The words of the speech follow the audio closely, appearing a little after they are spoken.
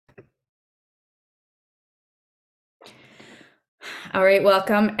All right,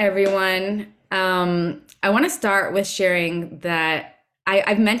 welcome everyone. I want to start with sharing that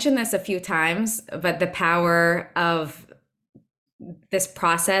I've mentioned this a few times, but the power of this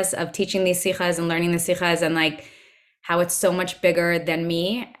process of teaching these sikhas and learning the sikhas and like how it's so much bigger than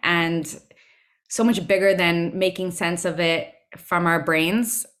me and so much bigger than making sense of it from our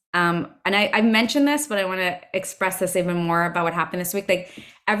brains. And I mentioned this, but I want to express this even more about what happened this week. Like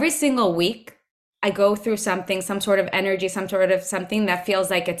every single week, I go through something, some sort of energy, some sort of something that feels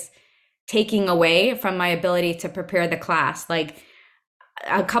like it's taking away from my ability to prepare the class. Like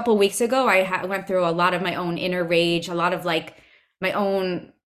a couple weeks ago, went through a lot of my own inner rage, a lot of like my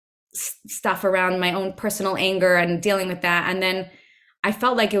own stuff around my own personal anger and dealing with that. And then I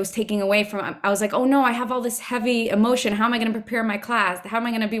felt like it was taking away from, I was like, oh no, I have all this heavy emotion. How am I going to prepare my class? How am I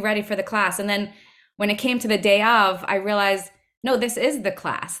going to be ready for the class? And then when it came to the day of, I realized, no, this is the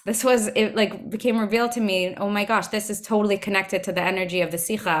class. It like became revealed to me, oh my gosh, this is totally connected to the energy of the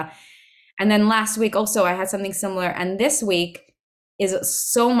Sikha. And then last week also, I had something similar. And this week is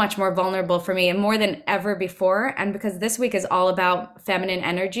so much more vulnerable for me and more than ever before. And because this week is all about feminine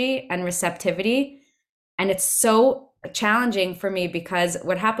energy and receptivity. And it's so challenging for me because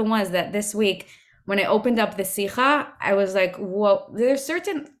what happened was that this week, when I opened up the Sikha, I was like, whoa, there's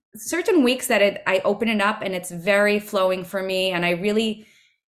certain weeks that I open it up and it's very flowing for me. And I really,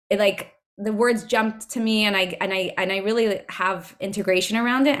 it like, the words jumped to me and I really have integration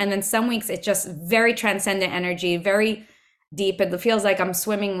around it. And then some weeks it's just very transcendent energy, very deep. It feels like I'm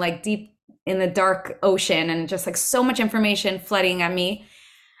swimming like deep in the dark ocean and just like so much information flooding at me.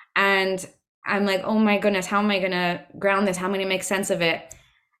 And I'm like, oh my goodness, how am I going to ground this? How am I going to make sense of it?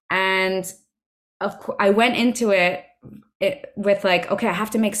 And of course, I went into it with like, okay, I have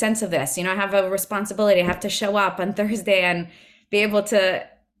to make sense of this. You know, I have a responsibility. I have to show up on Thursday and be able to.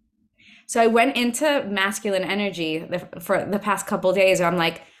 So I went into masculine energy for the past couple of days where I'm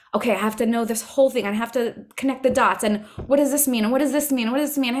like, okay, I have to know this whole thing. I have to connect the dots. And what does this mean? And what does this mean? What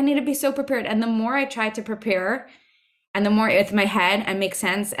does this mean? I need to be so prepared. And the more I try to prepare, and the more with my head and make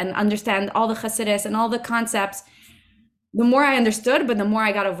sense and understand all the chassidus and all the concepts, the more I understood, but the more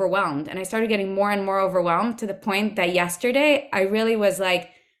I got overwhelmed. And I started getting more and more overwhelmed to the point that yesterday I really was like,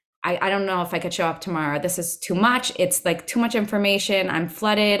 I don't know if I could show up tomorrow. This is too much. It's like too much information. I'm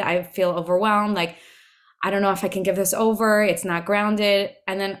flooded. I feel overwhelmed. Like, I don't know if I can give this over. It's not grounded.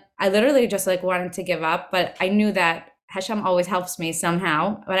 And then I literally just like wanted to give up, but I knew that Hashem always helps me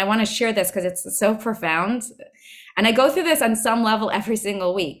somehow. But I want to share this because it's so profound. And I go through this on some level every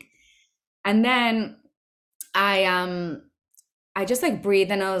single week. And then I just like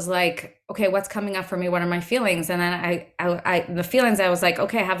breathed and I was like, okay, what's coming up for me? What are my feelings? And then the feelings, I was like,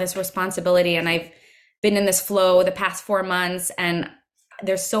 okay, I have this responsibility and I've been in this flow the past 4 months and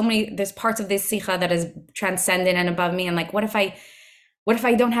there's parts of this sikha that is transcendent and above me. And like, what if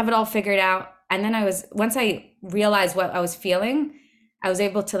I don't have it all figured out? And then once I realized what I was feeling, I was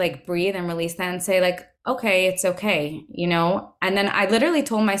able to like breathe and release that and say like, okay, it's okay, you know? And then I literally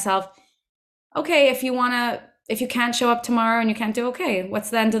told myself, okay, if you can't show up tomorrow and you can't do, okay, what's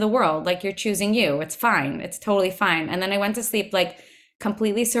the end of the world? Like you're choosing you. It's fine. It's totally fine. And then I went to sleep like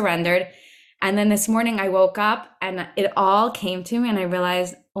completely surrendered. And then this morning I woke up and it all came to me and I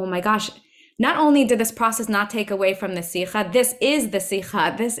realized, oh my gosh, not only did this process not take away from the sikha, this is the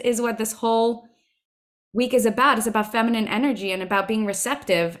sikha. This is what this whole week is about. It's about feminine energy and about being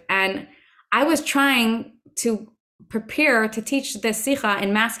receptive. And I was trying to prepare to teach the sikha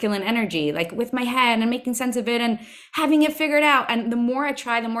in masculine energy, like with my head and making sense of it and having it figured out. And the more I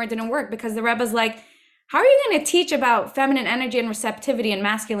tried, the more it didn't work because the Rebbe's like, how are you going to teach about feminine energy and receptivity and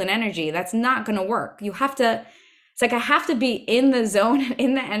masculine energy? That's not going to work. It's like I have to be in the zone,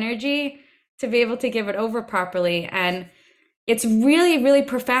 in the energy to be able to give it over properly. And it's really, really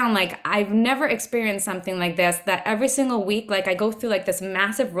profound. Like I've never experienced something like this, that every single week, like I go through like this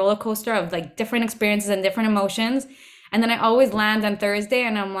massive roller coaster of like different experiences and different emotions. And then I always land on Thursday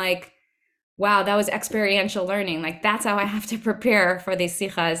and I'm like, wow, that was experiential learning. Like that's how I have to prepare for these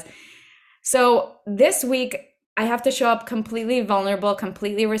sikhas. So this week, I have to show up completely vulnerable,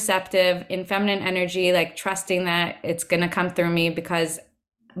 completely receptive in feminine energy, like trusting that it's going to come through me because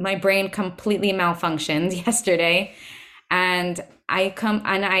my brain completely malfunctioned yesterday. And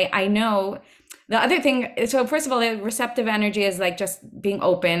I know the other thing. So first of all, the receptive energy is like just being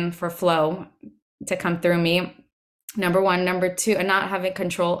open for flow to come through me. Number one. Number two, and not having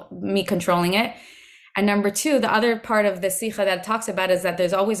me controlling it. And number two, the other part of the sikha that talks about is that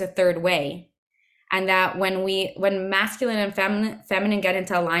there's always a third way. And that when masculine and feminine get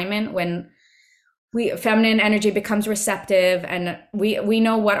into alignment, when feminine energy becomes receptive, and we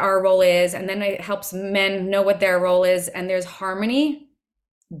know what our role is, and then it helps men know what their role is, and there's harmony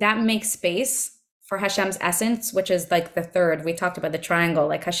that makes space for Hashem's essence, which is like the third. We talked about the triangle,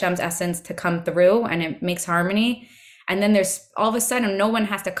 like Hashem's essence to come through, and it makes harmony. And then there's all of a sudden, no one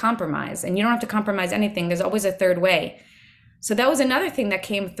has to compromise, and you don't have to compromise anything. There's always a third way. So that was another thing that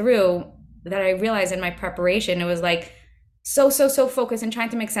came through that I realized in my preparation. It was like so focused and trying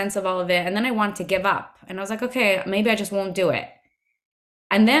to make sense of all of it. And then I wanted to give up. And I was like, okay, maybe I just won't do it.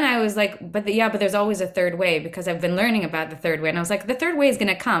 And then I was like, but there's always a third way, because I've been learning about the third way. And I was like, the third way is going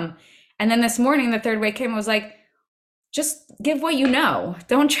to come. And then this morning, the third way came. I was like, just give what you know.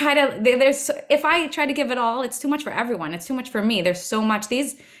 Don't try to, if I try to give it all, it's too much for everyone. It's too much for me. There's so much.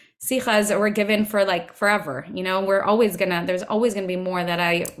 These sikhas were given for like forever. There's always going to be more that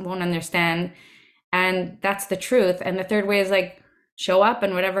I won't understand. And that's the truth. And the third way is like, show up,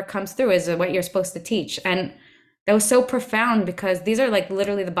 and whatever comes through is what you're supposed to teach. And that was so profound, because these are like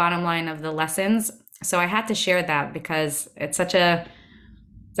literally the bottom line of the lessons. So I had to share that, because it's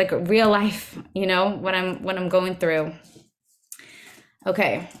like a real life, what I'm going through.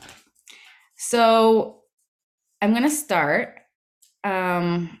 Okay. So I'm going to start.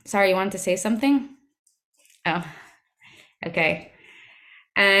 Sorry, you wanted to say something? Oh, okay.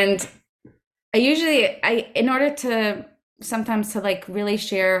 And in order to sometimes to like really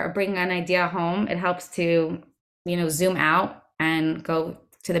share or bring an idea home, it helps to, zoom out and go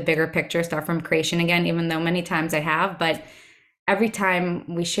to the bigger picture, start from creation again, even though many times I have, but every time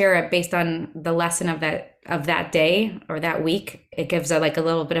we share it based on the lesson of that day or that week, it gives like a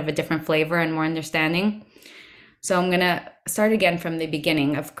little bit of a different flavor and more understanding. So I'm going to start again from the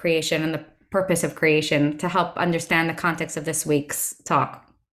beginning of creation and the purpose of creation to help understand the context of this week's talk.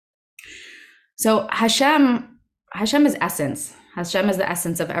 So Hashem is essence. Hashem is the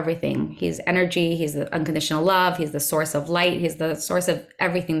essence of everything. He's energy. He's the unconditional love. He's the source of light. He's the source of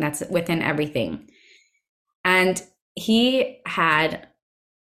everything that's within everything. And he had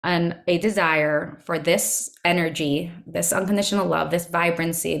a desire for this energy, this unconditional love, this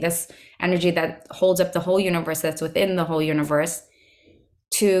vibrancy, this energy that holds up the whole universe, that's within the whole universe,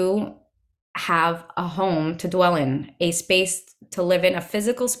 to have a home to dwell in, a space to live in, a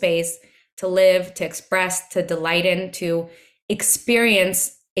physical space to live, to express, to delight in, to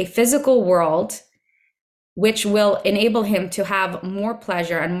experience a physical world, which will enable him to have more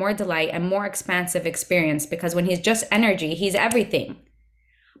pleasure and more delight and more expansive experience. Because when he's just energy, he's everything.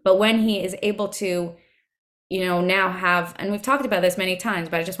 But when he is able to, now have, and we've talked about this many times,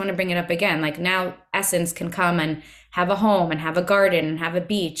 but I just want to bring it up again, like now essence can come and have a home and have a garden and have a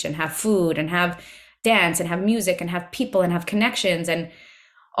beach and have food and have dance and have music and have people and have connections and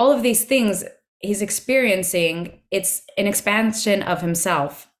all of these things he's experiencing. It's an expansion of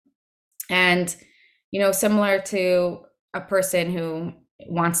himself. And, similar to a person who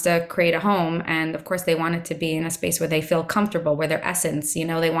wants to create a home, and of course they want it to be in a space where they feel comfortable, where their essence,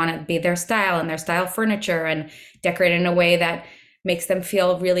 they want it to be their style and their style furniture and decorate in a way that makes them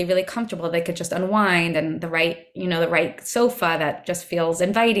feel really, really comfortable. They could just unwind, and the right sofa that just feels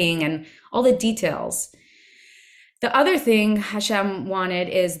inviting, and all the details. The other thing Hashem wanted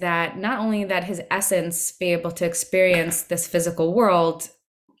is that not only that his essence be able to experience this physical world,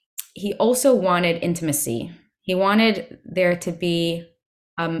 he also wanted intimacy. He wanted there to be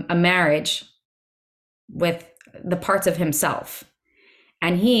a marriage with the parts of himself.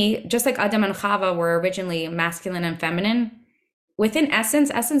 And he, just like Adam and Chava were originally masculine and feminine, within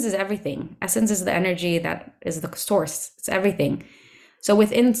essence is everything. Essence is the energy that is the source. It's everything. So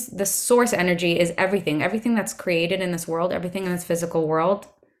within the source energy is everything. Everything that's created in this world, everything in this physical world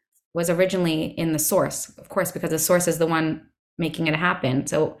was originally in the source, of course, because the source is the one making it happen.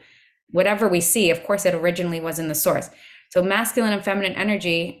 So whatever we see, of course, it originally was in the source. So masculine and feminine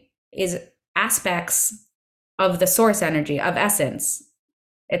energy is aspects of the source energy, of essence.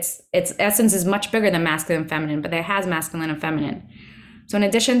 Its essence is much bigger than masculine and feminine, but it has masculine and feminine. So in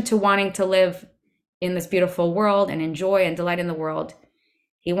addition to wanting to live in this beautiful world and enjoy and delight in the world,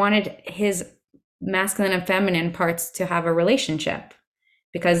 he wanted his masculine and feminine parts to have a relationship.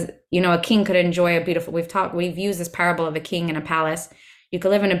 Because, a king could enjoy we've used this parable of a king in a palace. You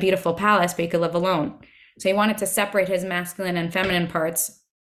could live in a beautiful palace, but you could live alone. So he wanted to separate his masculine and feminine parts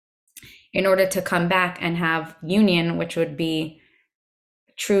in order to come back and have union, which would be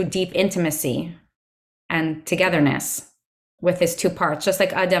true deep intimacy and togetherness with his two parts. Just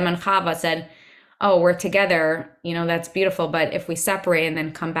like Adam and Chava said, oh, we're together, that's beautiful. But if we separate and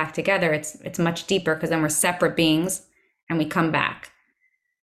then come back together, it's much deeper, because then we're separate beings and we come back.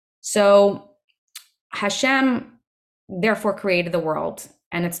 So Hashem therefore created the world.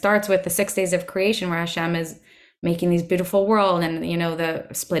 And it starts with the 6 days of creation where Hashem is making these beautiful world, and the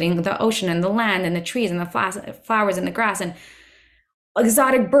splitting the ocean and the land and the trees and the flowers and the grass and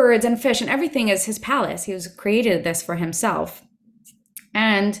exotic birds and fish, and everything is his palace. He was created this for himself.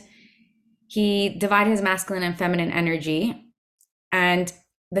 And he divided his masculine and feminine energy. And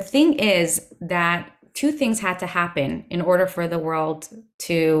the thing is that two things had to happen in order for the world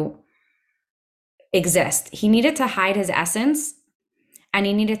to exist. He needed to hide his essence, and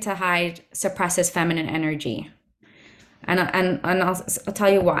he needed to suppress his feminine energy. And I'll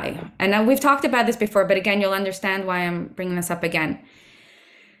tell you why. And we've talked about this before, but again, you'll understand why I'm bringing this up again.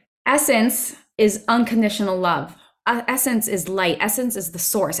 Essence is unconditional love. Essence is light. Essence is the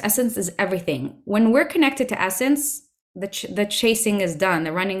source. Essence is everything. When we're connected to essence, the chasing is done.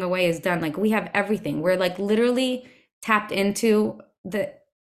 The running away is done. Like, we have everything. We're like literally tapped into the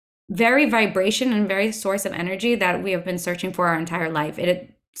very vibration and very source of energy that we have been searching for our entire life.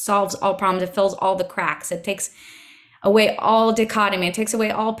 It solves all problems. It fills all the cracks. It takes away all dichotomy. It takes away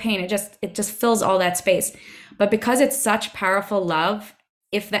all pain. It just fills all that space. But because it's such powerful love,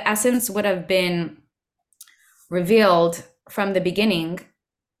 if the essence would have been revealed from the beginning,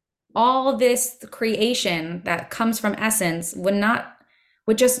 all this creation that comes from essence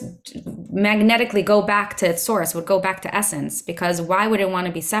would just magnetically go back to its source, would go back to essence. Because why would it want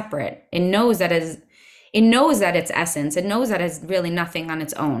to be separate? It knows that it's essence. It knows that it's really nothing on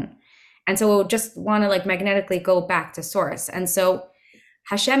its own. And so it would just want to like magnetically go back to source. And so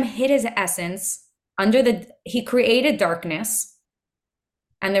Hashem hid his essence he created darkness.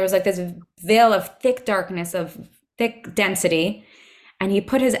 And there was like this veil of thick darkness, of thick density. And he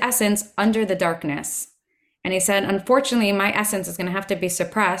put his essence under the darkness. And he said, unfortunately, my essence is going to have to be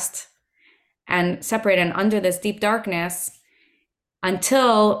suppressed and separated under this deep darkness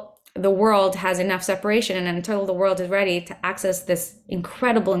until the world has enough separation, and until the world is ready to access this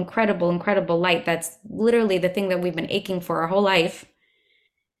incredible, incredible, incredible light that's literally the thing that we've been aching for our whole life.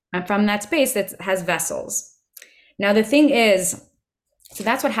 And from that space, it has vessels. Now, the thing is, so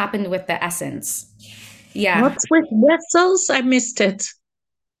that's what happened with the essence. Yeah. What's with vessels? I missed it.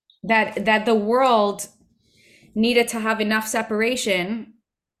 That the world needed to have enough separation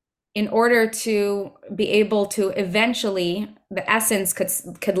in order to be able to eventually, the essence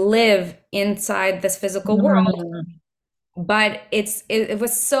could live inside this physical world. But it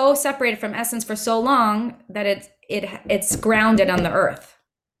was so separated from essence for so long that it's grounded on the earth.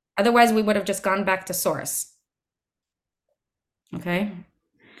 Otherwise, we would have just gone back to source. Okay.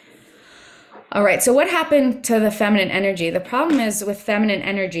 All right. So what happened to the feminine energy? The problem is with feminine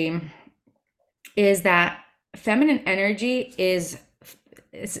energy is that feminine energy is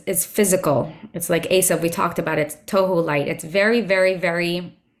physical. It's like Asa, we talked about it. It's tohu light. It's very, very,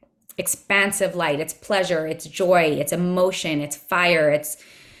 very expansive light. It's pleasure. It's joy. It's emotion. It's fire. It's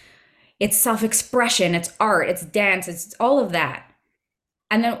self-expression. It's art. It's dance. It's all of that.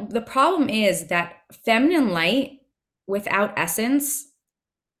 And the problem is that feminine light without essence,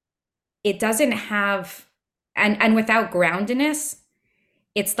 it doesn't have, and without groundedness,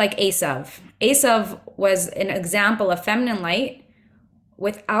 it's like Esav. Esav was an example of feminine light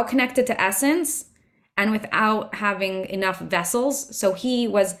without connected to essence and without having enough vessels. So he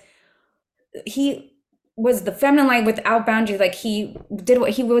was the feminine light without boundaries. Like he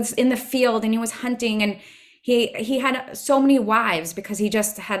was in the field and he was hunting, and he had so many wives because he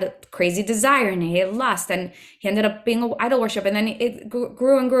just had a crazy desire and he had lust, and he ended up being an idol worship. And then it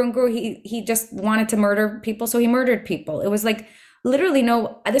grew and grew and grew. He just wanted to murder people, so he murdered people. It was like literally,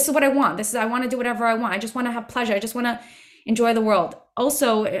 no, this is what I want. I want to do whatever I want. I just want to have pleasure. I just want to enjoy the world.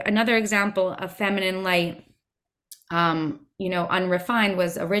 Also, another example of feminine light, unrefined,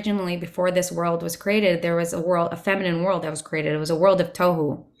 was originally, before this world was created, there was a feminine world that was created. It was a world of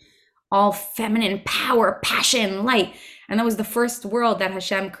tohu, all feminine power, passion, light. And that was the first world that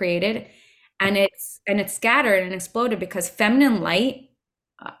Hashem created. And it scattered and exploded because feminine light,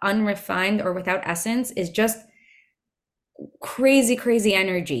 unrefined or without essence, is just crazy, crazy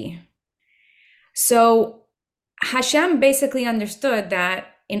energy. So Hashem basically understood that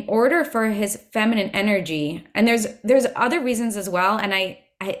in order for his feminine energy, and there's other reasons as well. And I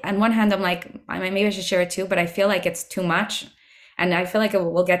on one hand, I'm like, maybe I should share it too, but I feel like it's too much. And I feel like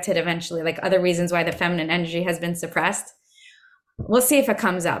we'll get to it eventually, like other reasons why the feminine energy has been suppressed. We'll see if it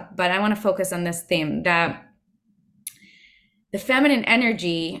comes up, but I want to focus on this theme, that the feminine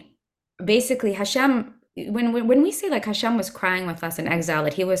energy, basically Hashem, when we say like Hashem was crying with us in exile,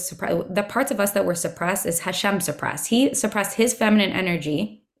 that he was suppressed, the parts of us that were suppressed is Hashem suppressed. He suppressed his feminine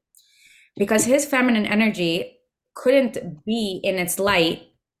energy because his feminine energy couldn't be in its light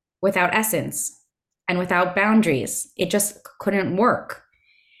without essence and without boundaries. It just couldn't work.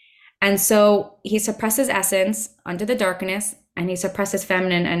 And so he suppresses essence under the darkness, and he suppresses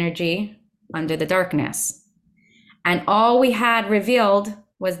feminine energy under the darkness. And all we had revealed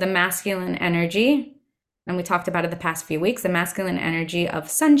was the masculine energy. And we talked about it the past few weeks, the masculine energy of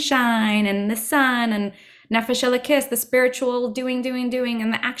sunshine and the sun and nefesh elokis, the spiritual doing,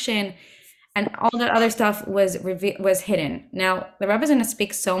 and the action. And all that other stuff was hidden. Now, the Rebbe is going to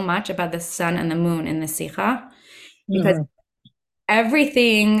speak so much about the sun and the moon in the Sikha because Mhm.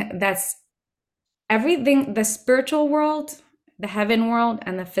 everything that's everything, the spiritual world, the heaven world,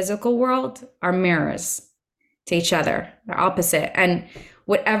 and the physical world are mirrors to each other. They're opposite. And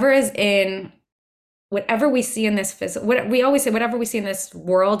whatever is in whatever we see in this physical, what we always say, whatever we see in this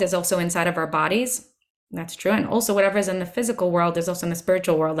world is also inside of our bodies. That's true. And also whatever is in the physical world is also in the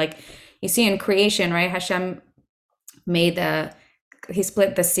spiritual world. Like you see in creation, right? Hashem made he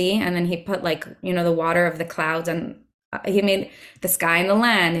split the sea and then he put like, the water of the clouds, and he made the sky and the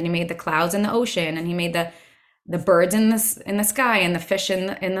land, and he made the clouds and the ocean, and he made the birds in the sky, and the fish in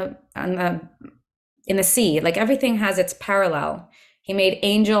the sea. Like everything has its parallel. He made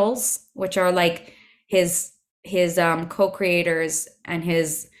angels, which are like his co-creators and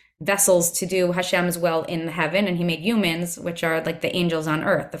his vessels to do Hashem's will in heaven, and he made humans, which are like the angels on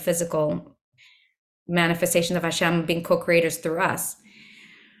earth, the physical manifestations of Hashem being co-creators through us.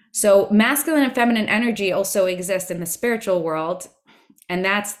 So masculine and feminine energy also exist in the spiritual world, and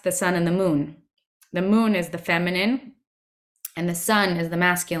that's the sun and the moon. The moon is the feminine, and the sun is the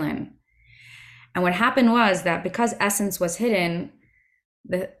masculine. And what happened was that because essence was hidden,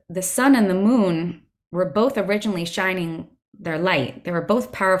 the sun and the moon were both originally shining their light. They were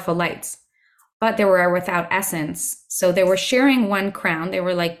both powerful lights, but they were without essence. So they were sharing one crown. They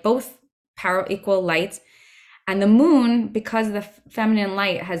were like both power equal lights. And the moon, because the feminine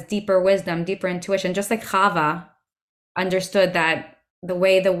light has deeper wisdom, deeper intuition, just like Chava understood that the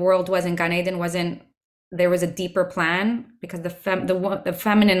way the world was in Gan Eden wasn't, there was a deeper plan, because the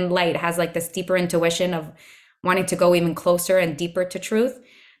feminine light has like this deeper intuition of wanting to go even closer and deeper to truth.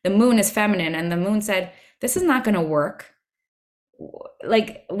 The moon is feminine, and the moon said, this is not going to work.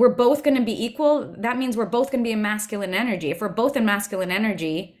 Like we're both going to be equal. That means we're both going to be in masculine energy. If we're both in masculine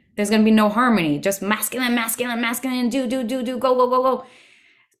energy, there's going to be no harmony, just masculine, do, go.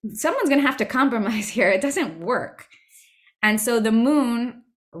 Someone's going to have to compromise here. It doesn't work. And so the moon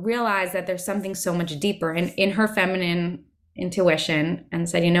realized that there's something so much deeper in her feminine intuition, and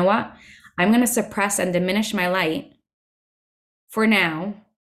said, you know what? I'm going to suppress and diminish my light for now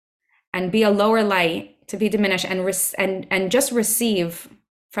and be a lower light to be diminished, and just receive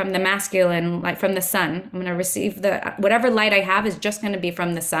from the masculine, like from the sun. I'm going to receive whatever light I have is just going to be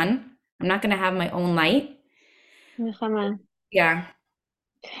from the sun. I'm not going to have my own light. Nechama, Yeah.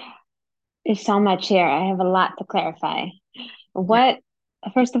 there's so much here. I have a lot to clarify.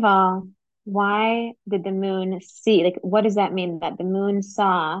 First of all, why did the moon see? Like, what does that mean that the moon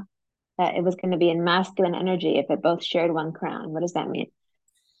saw that it was going to be in masculine energy if it both shared one crown? What does that mean?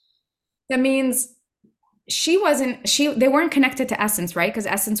 That means they weren't connected to essence, right? Because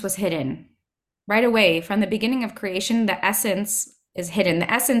essence was hidden right away from the beginning of creation. The essence is hidden.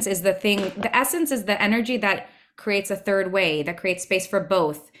 The essence is the essence is the energy that creates a third way, that creates space for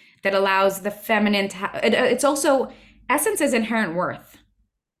both, that allows the feminine to it's also, essence is inherent worth.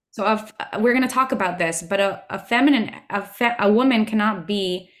 So we're going to talk about this, but a woman cannot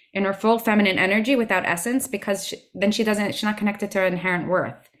be in her full feminine energy without essence, because she's not connected to her inherent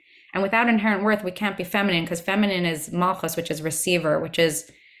worth. And without inherent worth, we can't be feminine, because feminine is malchus, which is receiver, which is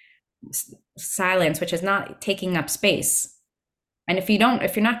silence, which is not taking up space. And if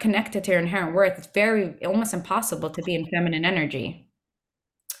you're not connected to your inherent worth, it's almost impossible to be in feminine energy.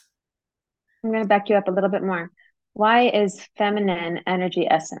 I'm going to back you up a little bit more. Why is feminine energy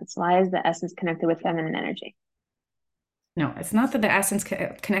essence? Why is the essence connected with feminine energy? No, it's not that the essence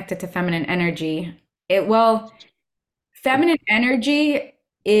connected to feminine energy. Feminine energy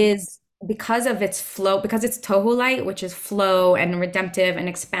is, because of its flow, because it's tohu light, which is flow and redemptive and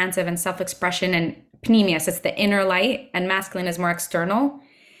expansive and self-expression, and pneumius, it's the inner light, and masculine is more external.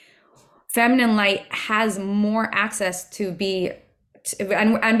 Feminine light has more access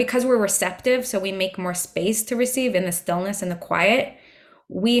and because we're receptive, so we make more space to receive in the stillness and the quiet.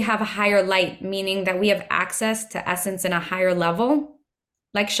 We have a higher light, meaning that we have access to essence in a higher level,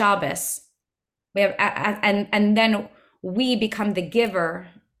 like Shabbos. We have, and then we become the giver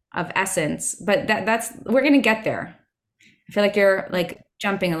of essence. But we're gonna get there. I feel like you're like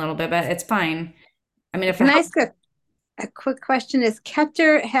jumping a little bit, but it's fine. I mean, Can I ask a quick question? Is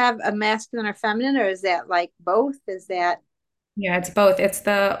Keter have a masculine or feminine, or is that like both? Yeah, it's both.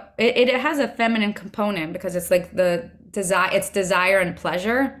 It has a feminine component, because it's like it's desire and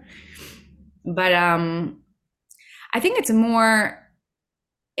pleasure. But I think it's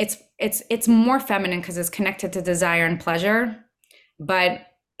more feminine because it's connected to desire and pleasure. But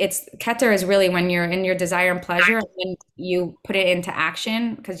it's Keter is really when you're in your desire and pleasure, and then you put it into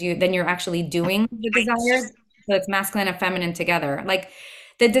action because then you're actually doing the desires. So it's masculine and feminine together. Like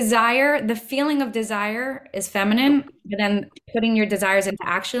the desire, the feeling of desire is feminine, but then putting your desires into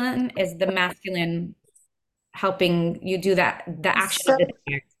action is the masculine helping you do that, the action So of the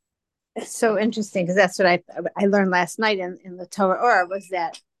desire. it's so interesting because that's what I learned last night in the Torah Or was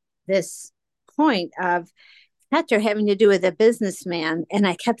that this point of Petter having to do with a businessman. And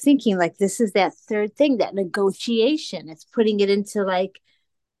I kept thinking, like, this is that third thing, that negotiation. It's putting it into like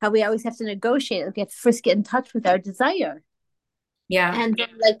how we always have to negotiate. Like, we have to first get in touch with our desire. Yeah. And then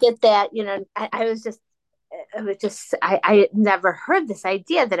like get that, I was just it was just I had never heard this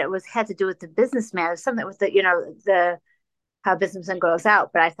idea that it was had to do with the businessman. It was something with the how businessman goes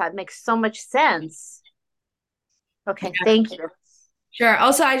out, but I thought it makes so much sense. Okay, thank you. Sure.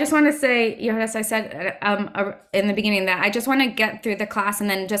 Also, I just want to say, as I said in the beginning, that I just want to get through the class and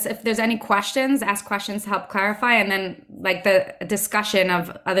then just if there's any questions, ask questions to help clarify. And then like the discussion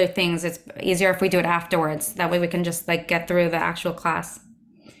of other things, it's easier if we do it afterwards. That way we can just like get through the actual class.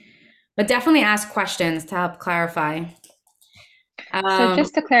 But definitely ask questions to help clarify. So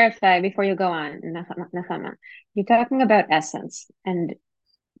just to clarify before you go on, Nechama, you're talking about essence, and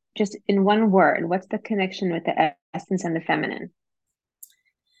just in one word, what's the connection with the essence and the feminine?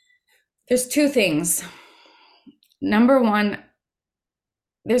 There's two things. Number one,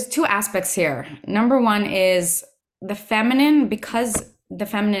 there's two aspects here. Number one is the feminine, because the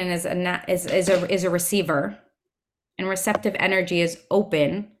feminine is a receiver, and receptive energy is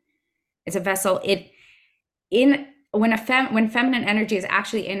open. It's a vessel. When feminine energy is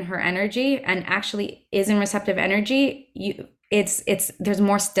actually in her energy and actually is in receptive energy, there's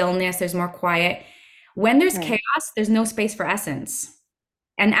more stillness, there's more quiet. When there's chaos, there's no space for essence.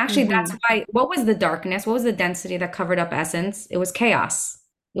 And actually that's why, what was the darkness? What was the density that covered up essence? It was chaos.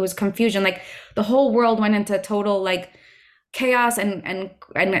 It was confusion. Like the whole world went into total like chaos and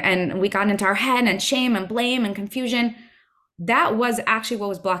we got into our head and shame and blame and confusion. That was actually what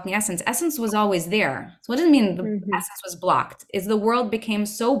was blocking essence. Essence was always there. So what doesn't mean the essence was blocked? Is the world became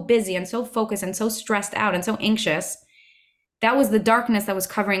so busy and so focused and so stressed out and so anxious. That was the darkness that was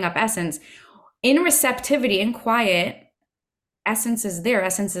covering up essence. In receptivity, in quiet, essence is there,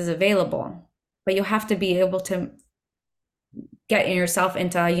 essence is available. But you have to be able to get yourself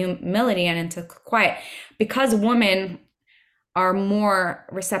into humility and into quiet. Because women are more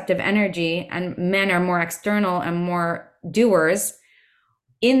receptive energy and men are more external and more doers,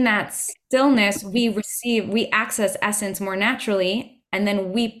 in that stillness we access essence more naturally, and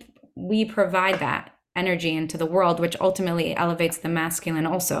then we provide that energy into the world, which ultimately elevates the masculine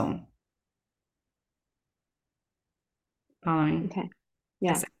also. Following? Okay.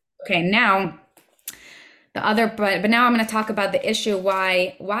 Yeah. Okay, now but now I'm going to talk about the issue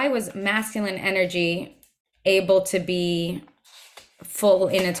why was masculine energy able to be full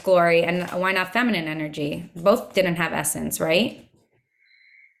in its glory, and why not feminine energy? Both didn't have essence, right?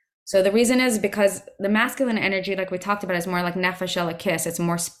 So the reason is because the masculine energy, like we talked about, is more like nefesh elokis. It's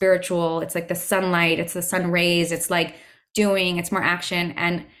more spiritual. It's like the sunlight. It's the sun rays. It's like doing. It's more action.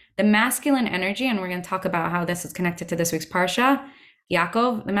 And the masculine energy, and we're going to talk about how this is connected to this week's parsha,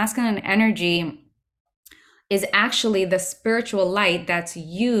 Yaakov. The masculine energy is actually the spiritual light that's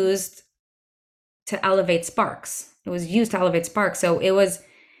used to elevate sparks. It was used to elevate sparks. So it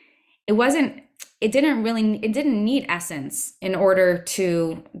didn't need essence in order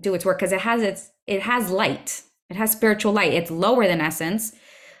to do its work, because it has light. It has spiritual light. It's lower than essence,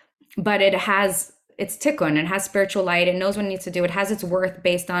 but it's tikkun. It has spiritual light. It knows what it needs to do. It has its worth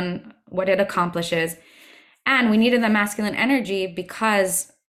based on what it accomplishes. And we needed the masculine energy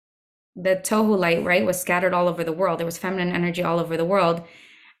because the tohu light, right, was scattered all over the world. There was feminine energy all over the world.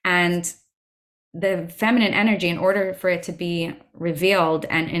 And the feminine energy, in order for it to be revealed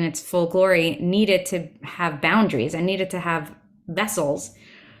and in its full glory, needed to have boundaries and needed to have vessels.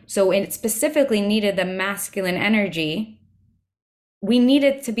 So it specifically needed the masculine energy. We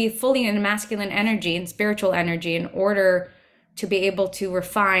needed to be fully in masculine energy and spiritual energy in order to be able to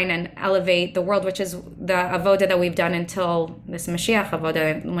refine and elevate the world, which is the avoda that we've done until this Mashiach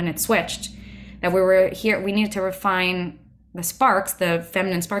avoda, when it switched. That we were here, we needed to refine the sparks, the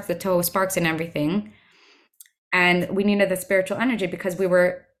feminine sparks, the tohu sparks and everything. And we needed the spiritual energy because we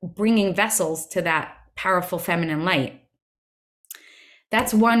were bringing vessels to that powerful feminine light.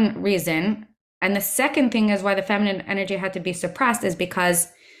 That's one reason. And the second thing is why the feminine energy had to be suppressed is because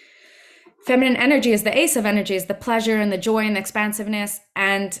feminine energy is the ace of energy, is the pleasure and the joy and the expansiveness.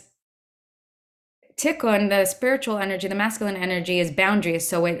 And Tikkun, the spiritual energy, the masculine energy is boundaries.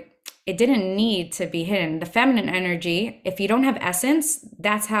 So it didn't need to be hidden. The feminine energy, if you don't have essence,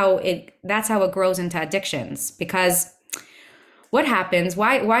 that's how it grows into addictions. Because what happens?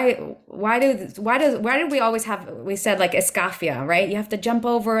 Why do we always have, we said like iskafia, right? You have to jump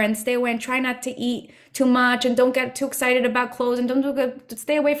over and stay away and try not to eat too much and don't get too excited about clothes and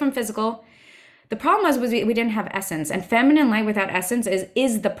stay away from physical. The problem was we didn't have essence, and feminine light without essence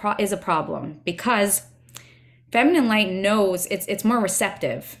is a problem, because feminine light knows, it's more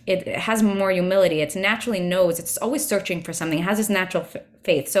receptive. It has more humility. It's naturally knows. It's always searching for something. It has this natural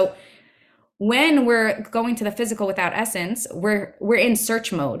faith. So when we're going to the physical without essence, we're in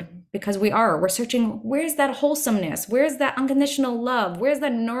search mode, because we're searching. Where's that wholesomeness? Where's that unconditional love? Where's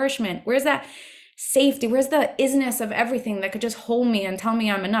that nourishment? Where's that safety? Where's the isness of everything that could just hold me and tell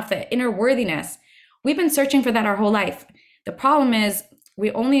me I'm enough? The inner worthiness. We've been searching for that our whole life. The problem is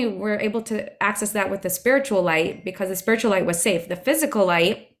we only were able to access that with the spiritual light, because the spiritual light was safe. The physical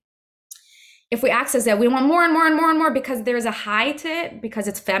light, if we access it, we want more and more and more and more, because there's a high to it, because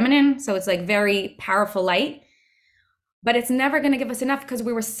it's feminine. So it's like very powerful light, but it's never going to give us enough, because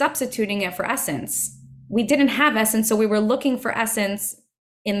we were substituting it for essence. We didn't have essence. So we were looking for essence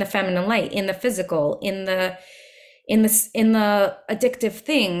in the feminine light, in the physical, in the addictive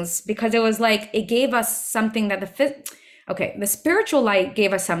things, because it was like, it gave us something that the spiritual light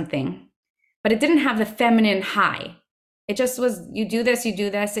gave us something, but it didn't have the feminine high. It just was, you do this.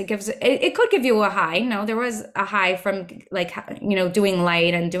 It could give you a high. No, there was a high from like, doing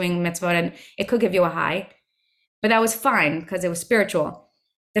light and doing mitzvot, and it could give you a high, but that was fine because it was spiritual.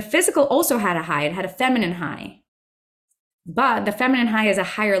 The physical also had a high. It had a feminine high. But the feminine high is a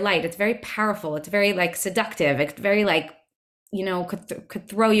higher light. It's very powerful. It's very like seductive. It's very like, could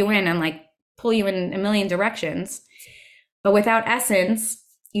throw you in and like pull you in a million directions. But without essence,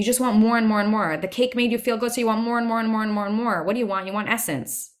 you just want more and more and more. The cake made you feel good, so you want more and more and more and more and more. What do you want? You want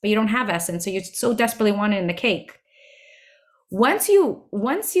essence, but you don't have essence, so you so desperately want it in the cake. Once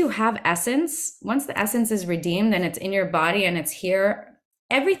you have essence, once the essence is redeemed and it's in your body and it's here,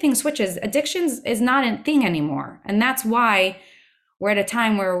 everything switches. Addictions is not a thing anymore. And that's why we're at a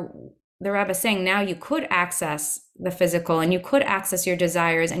time where the Rebbe is saying now you could access the physical and you could access your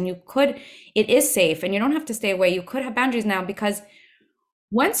desires, and it is safe and you don't have to stay away. You could have boundaries now, because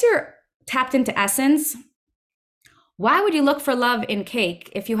once you're tapped into essence, why would you look for love in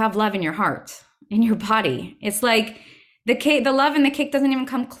cake if you have love in your heart, in your body? It's like the love in the cake doesn't even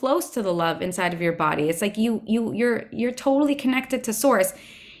come close to the love inside of your body. It's like you're totally connected to source.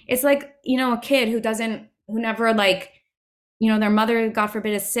 It's like, a kid who never like, their mother, God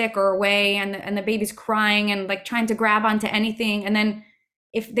forbid, is sick or away, and the baby's crying and like trying to grab onto anything. And then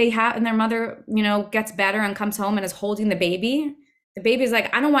if their mother, gets better and comes home and is holding the baby's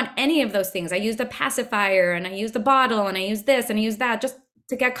like, I don't want any of those things. I used a pacifier and I used the bottle and I used this and I used that just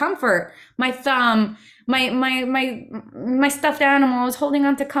to get comfort. My thumb, my stuffed animal is holding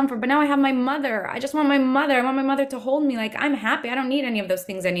on to comfort, but now I have my mother. I just want my mother. I want my mother to hold me. Like, I'm happy. I don't need any of those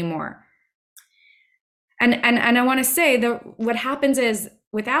things anymore. And I want to say that what happens is,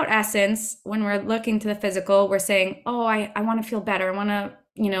 without essence, when we're looking to the physical, we're saying, oh, I want to feel better. I want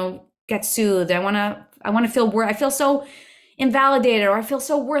to, get soothed. I want to feel I feel so invalidated, or I feel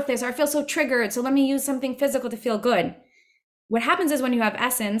so worthless, or I feel so triggered. So let me use something physical to feel good. What happens is, when you have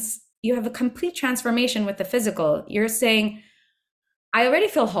essence, you have a complete transformation with the physical. You're saying, I already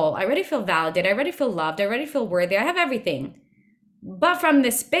feel whole. I already feel validated. I already feel loved. I already feel worthy. I have everything. But from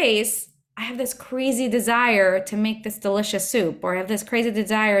this space, I have this crazy desire to make this delicious soup, or I have this crazy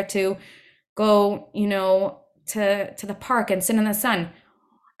desire to go, to the park and sit in the sun.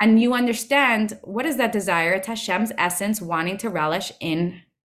 And you understand, what is that desire? It's Hashem's essence wanting to relish in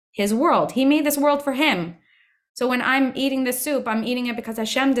his world. He made this world for him. So when I'm eating the soup, I'm eating it because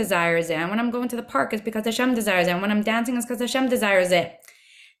Hashem desires it. And when I'm going to the park, it's because Hashem desires it. And when I'm dancing, it's because Hashem desires it.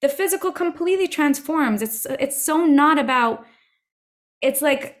 The physical completely transforms. It's so not about, it's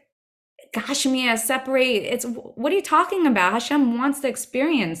like, Gashmiya, separate. It's, what are you talking about? Hashem wants to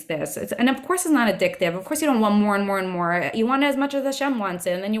experience this. And of course it's not addictive. Of course you don't want more and more and more. You want it as much as Hashem wants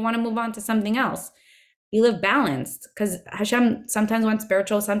it, and then you want to move on to something else. You live balanced, because Hashem sometimes wants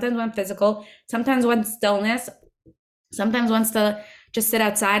spiritual, sometimes wants physical, sometimes wants stillness, sometimes wants to just sit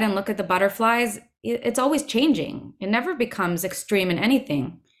outside and look at the butterflies. It's always changing. It never becomes extreme in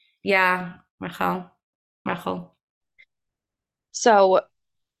anything. Yeah, Rachel. So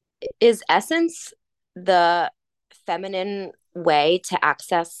is essence the feminine way to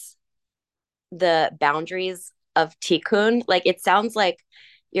access the boundaries of tikkun? Like, it sounds like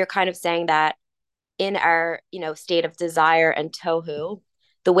you're kind of saying that in our, state of desire and tohu,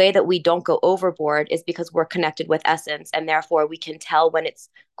 the way that we don't go overboard is because we're connected with essence, and therefore we can tell when it's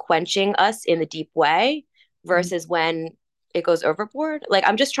quenching us in the deep way versus when it goes overboard. Like,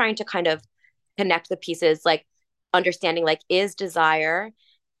 I'm just trying to kind of connect the pieces, like understanding, like, is desire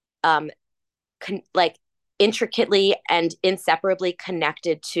like intricately and inseparably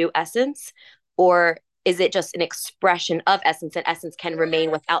connected to essence, or is it just an expression of essence, and essence can remain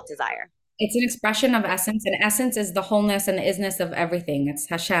without desire? It's an expression of essence, and essence is the wholeness and the isness of everything. It's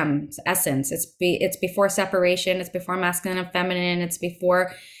Hashem's essence. It's before separation. It's before masculine and feminine. It's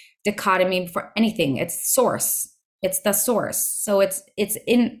before dichotomy. Before anything. It's source. It's the source. So it's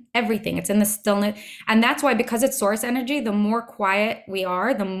in everything. It's in the stillness, and that's why, because it's source energy, the more quiet we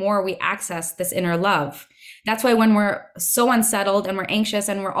are, the more we access this inner love. That's why when we're so unsettled and we're anxious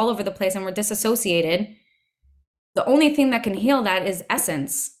and we're all over the place and we're disassociated, the only thing that can heal that is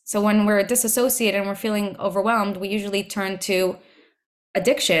essence. So when we're disassociated and we're feeling overwhelmed, we usually turn to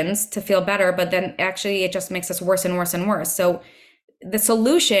addictions to feel better, but then actually it just makes us worse and worse and worse. So the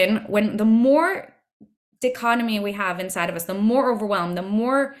solution, when the more dichotomy we have inside of us, the more overwhelmed, the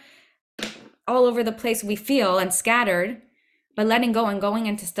more all over the place we feel and scattered, by letting go and going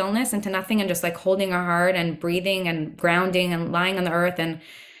into stillness, into nothing, and just like holding our heart and breathing and grounding and lying on the earth, and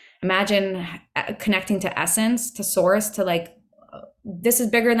imagine connecting to essence, to source, to like, this is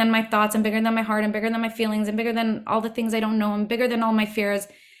bigger than my thoughts and bigger than my heart and bigger than my feelings and bigger than all the things I don't know and bigger than all my fears.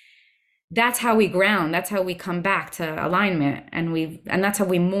 That's how we ground. That's how we come back to alignment. And that's how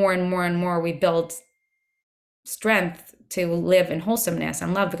we more and more and more we build strength to live in wholesomeness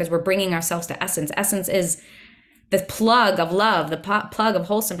and love, because we're bringing ourselves to essence. Essence is the plug of love, the plug of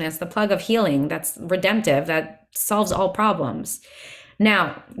wholesomeness, the plug of healing that's redemptive, that solves all problems.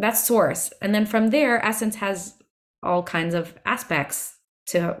 Now, that's source. And then from there, essence has all kinds of aspects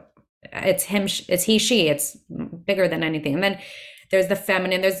to it's him, it's he, she, it's bigger than anything. And then there's the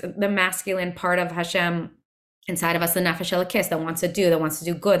feminine, there's the masculine part of Hashem inside of us, the Nefesh Elokis, that wants to do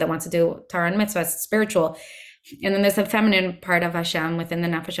good, that wants to do Torah and mitzvahs, spiritual. And then there's the feminine part of Hashem within the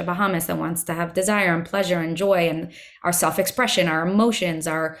Nefesh Bahamis that wants to have desire and pleasure and joy and our self-expression, our emotions,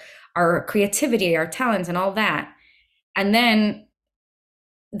 our creativity, our talents, and all that. And then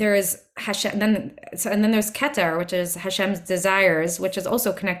there's Hashem, and then there's Keter, which is Hashem's desires, which is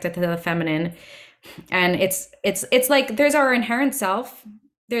also connected to the feminine. And it's like there's our inherent self.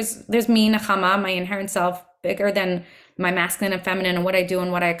 There's me, Nechama, my inherent self, bigger than my masculine and feminine and what I do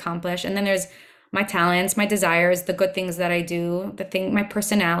and what I accomplish. And then there's my talents, my desires, the good things that I do, my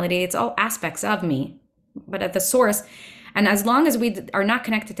personality. It's all aspects of me, but at the source. And as long as we are not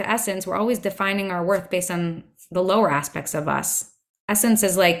connected to essence, we're always defining our worth based on the lower aspects of us. Essence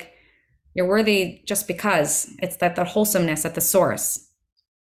is like, you're worthy just because. It's that the wholesomeness at the source.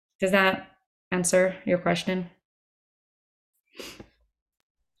 Does that answer your question?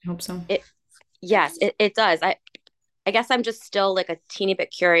 I hope so. Yes, it does. I guess I'm just still like a teeny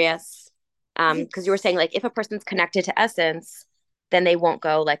bit curious, because you were saying, like, if a person's connected to essence, then they won't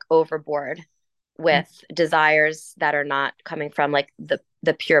go like overboard with desires that are not coming from like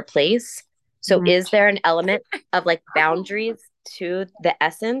the pure place. So is there an element of like boundaries to the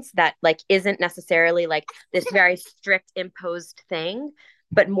essence that like isn't necessarily like this very strict imposed thing,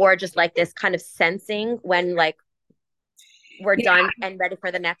 but more just like this kind of sensing when like we're done and ready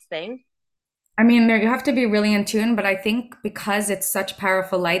for the next thing? I mean, you have to be really in tune, but I think because it's such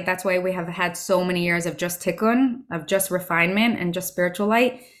powerful light, that's why we have had so many years of just tikkun, of just refinement and just spiritual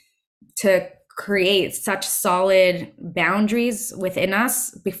light, to create such solid boundaries within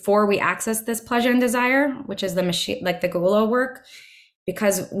us before we access this pleasure and desire, which is the machine, like the Geula work,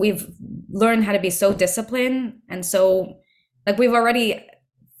 because we've learned how to be so disciplined. And so like we've already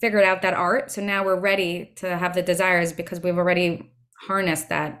figured out that art. So now we're ready to have the desires because we've already harnessed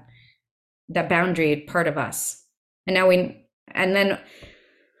that boundary part of us. And now and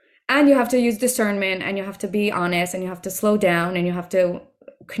you have to use discernment, and you have to be honest, and you have to slow down, and you have to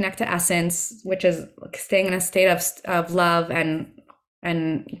connect to essence, which is staying in a state of love and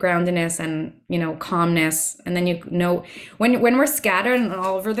groundedness and, calmness. And then, when we're scattered and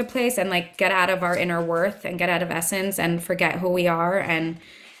all over the place and like get out of our inner worth and get out of essence and forget who we are and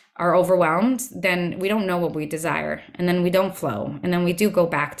are overwhelmed, then we don't know what we desire, and then we don't flow, and then we do go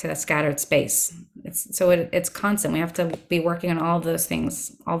back to a scattered space. It's constant. We have to be working on all of those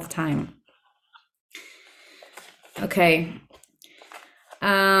things all the time. Okay.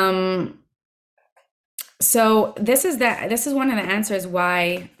 So this is one of the answers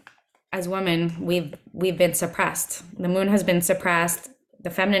why, as women, we've been suppressed. The moon has been suppressed. The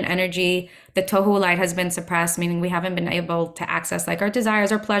feminine energy, the tohu light has been suppressed, meaning we haven't been able to access like our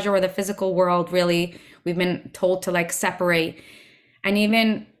desires or pleasure or the physical world. Really, we've been told to like separate. And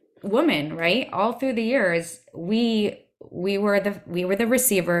even women, right? All through the years, we were the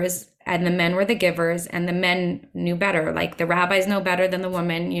receivers and the men were the givers, and the men knew better. Like the rabbis know better than the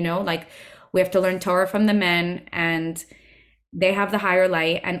women, like we have to learn Torah from the men, and they have the higher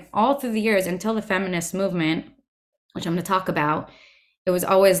light. And all through the years until the feminist movement, which I'm going to talk about, it was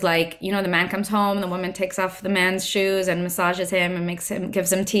always like, the man comes home, the woman takes off the man's shoes and massages him and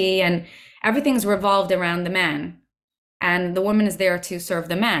gives him tea, and everything's revolved around the man. And the woman is there to serve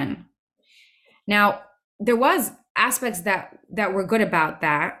the man. Now, there was aspects that were good about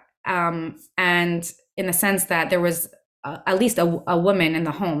that, and in the sense that there was at least a woman in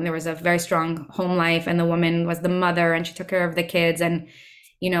the home. There was a very strong home life, and the woman was the mother, and she took care of the kids, and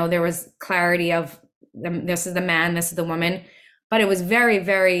there was clarity of this is the man, this is the woman. But it was very,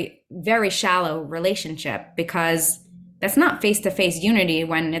 very, very shallow relationship, because that's not face-to-face unity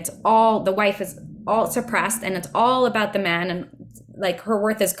when it's all, the wife is all suppressed and it's all about the man, and like her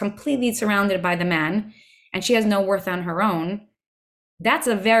worth is completely surrounded by the man and she has no worth on her own. That's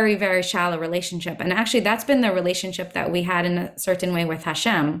a very, very shallow relationship. And actually that's been the relationship that we had in a certain way with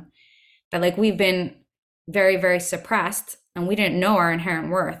Hashem, that like we've been very, very suppressed and we didn't know our inherent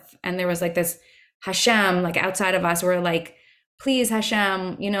worth. And there was like this Hashem, like outside of us, we're like, please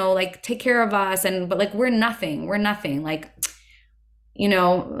Hashem, like take care of us. But like, we're nothing, like,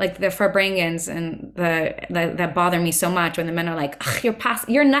 like the Farbrengens and that bother me so much when the men are like,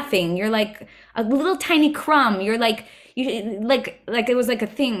 you're nothing. You're like a little tiny crumb. You're like, it was like a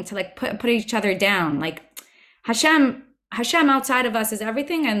thing to like put each other down. Like Hashem outside of us is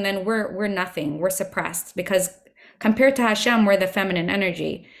everything. And then we're nothing. We're suppressed, because compared to Hashem, we're the feminine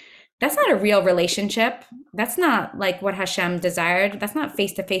energy. That's not a real relationship. That's not like what Hashem desired. That's not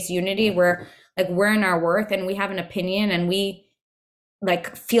face-to-face unity where like we're in our worth and we have an opinion and we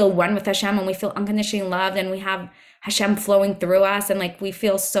like feel one with Hashem and we feel unconditionally loved and we have Hashem flowing through us and like we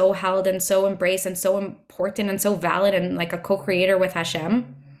feel so held and so embraced and so important and so valid and like a co-creator with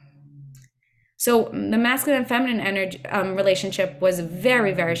Hashem. So the masculine and feminine energy relationship was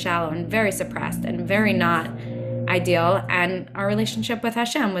very, very shallow and very suppressed and very not ideal. And our relationship with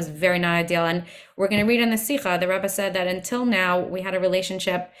Hashem was very not ideal. And we're going to read in the Sikha, the Rebbe said that until now we had a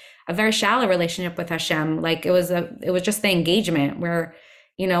very shallow relationship with Hashem. Like it was just the engagement where,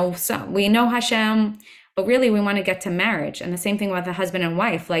 so we know Hashem, but really we want to get to marriage. And the same thing with the husband and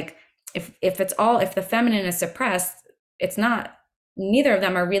wife. Like if the feminine is suppressed, it's not, neither of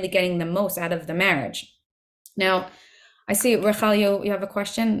them are really getting the most out of the marriage. Now, I see, Rachel, you have a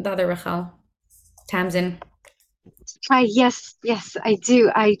question? The other Rachel, Tamsin. Yes, I do.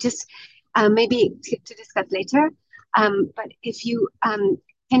 I just maybe to discuss later. But if you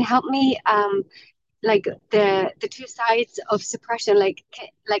can help me, like the two sides of suppression, like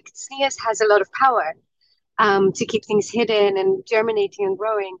tznius has a lot of power to keep things hidden and germinating and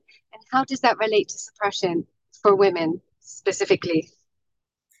growing. And how does that relate to suppression for women specifically?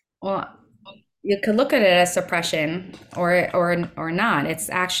 Well, you could look at it as suppression or not. It's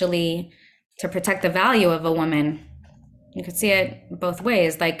actually to protect the value of a woman. You could see it both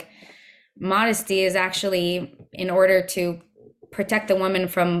ways. Like modesty is actually in order to protect the woman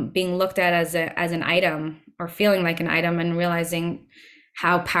from being looked at as an item or feeling like an item and realizing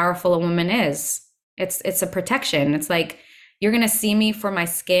how powerful a woman is. It's a protection. It's like, you're going to see me for my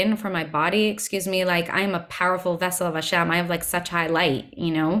skin, for my body, excuse me, like I am a powerful vessel of Hashem. I have like such high light,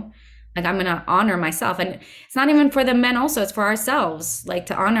 like I'm going to honor myself. And it's not even for the men also, it's for ourselves, like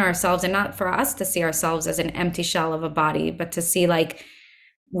to honor ourselves, and not for us to see ourselves as an empty shell of a body, but to see like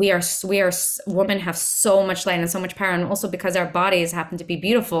we are women have so much light and so much power. And also because our bodies happen to be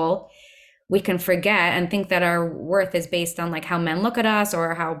beautiful, we can forget and think that our worth is based on like how men look at us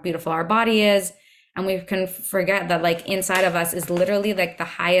or how beautiful our body is. And we can forget that like inside of us is literally like the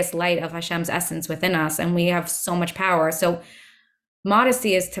highest light of Hashem's essence within us. And we have so much power. So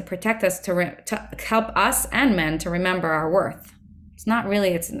modesty is to protect us, to help us and men to remember our worth. It's not really,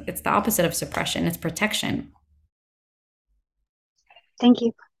 it's the opposite of suppression. It's protection. Thank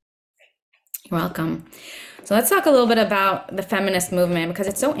you. You're welcome. So let's talk a little bit about the feminist movement, because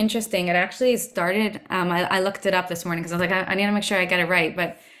it's so interesting. It actually started, I looked it up this morning because I was like, I need to make sure I get it right. But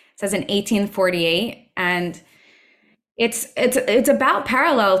it says in 1848, and it's about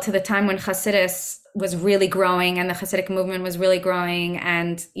parallel to the time when Hasidus was really growing and the Hasidic movement was really growing,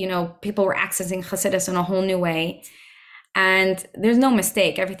 and people were accessing Hasidus in a whole new way. And there's no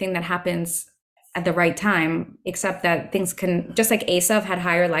mistake, everything that happens at the right time, except that things can, just like Esav had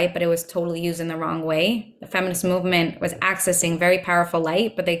higher light, but it was totally used in the wrong way. The feminist movement was accessing very powerful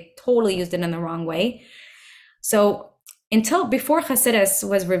light, but they totally used it in the wrong way. So until before Hasidus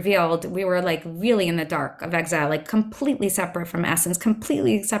was revealed, we were like really in the dark of exile, like completely separate from essence,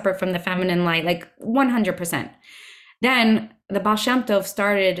 completely separate from the feminine light, like 100%. Then the Baal Shem Tov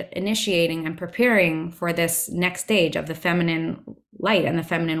started initiating and preparing for this next stage of the feminine light and the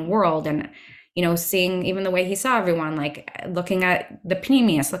feminine world. And, you know, seeing even the way he saw everyone, like looking at the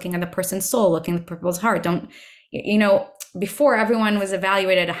pneumius, looking at the person's soul, looking at people's heart. You know, before everyone was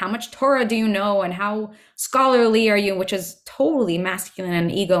evaluated, how much Torah do you know and how scholarly are you, which is totally masculine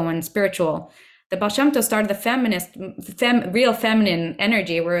and ego and spiritual. The Baal Shem Tov started the real feminine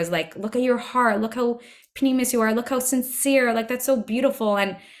energy, where it was like, look at your heart, look how pneumius you are, look how sincere, like that's so beautiful.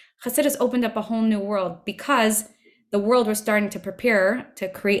 And Hasidus opened up a whole new world, because the world was starting to prepare to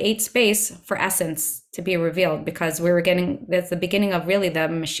create space for essence to be revealed, because that's the beginning of really the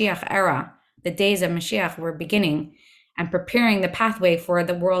Mashiach era. The days of Mashiach were beginning and preparing the pathway for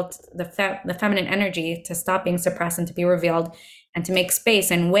the world, the feminine energy to stop being suppressed and to be revealed, and to make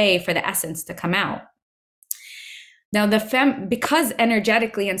space and way for the essence to come out. Now, because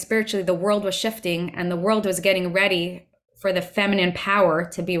energetically and spiritually the world was shifting and the world was getting ready for the feminine power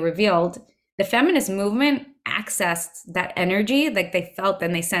to be revealed, the feminist movement accessed that energy. Like they felt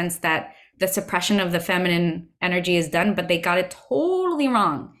and they sensed that the suppression of the feminine energy is done, but they got it totally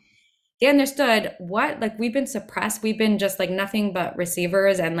wrong. They understood like we've been suppressed. We've been just like nothing but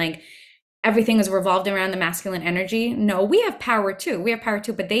receivers, and like everything is revolved around the masculine energy. No, we have power too.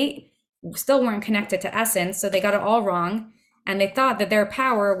 But they still weren't connected to essence. So they got it all wrong. And they thought that their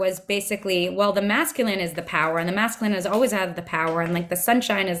power was basically, well, the masculine is the power, and the masculine has always had the power. And like the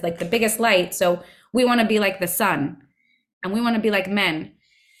sunshine is like the biggest light. So we want to be like the sun, and we want to be like men.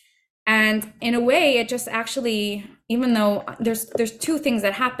 And in a way, it just actually, even though there's two things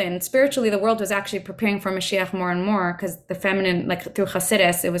that happen spiritually, the world was actually preparing for Mashiach more and more, because the feminine, like through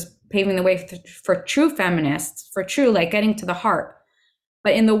Hasidus, it was paving the way for true feminists, for true, like getting to the heart.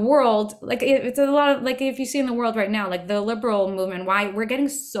 But in the world, like it's a lot of, like if you see in the world right now, like the liberal movement, why we're getting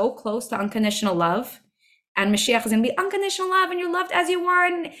so close to unconditional love. And Mashiach is going to be unconditional love, and you're loved as you are.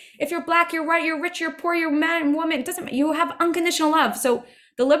 And if you're black, you're white, you're rich, you're poor, you're man and woman. It doesn't matter. You have unconditional love. So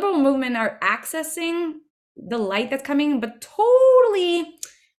the liberal movement are accessing the light that's coming, but totally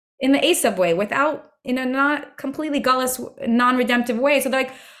in the Asab way, in a not completely gullus, non-redemptive way. So they're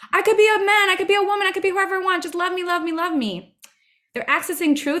like, I could be a man, I could be a woman, I could be whoever I want. Just love me, love me, love me. They're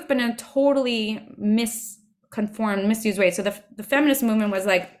accessing truth, but in a totally misconformed, misused way. So the feminist movement was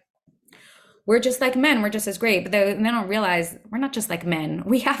like, we're just like men, we're just as great. But they don't realize we're not just like men.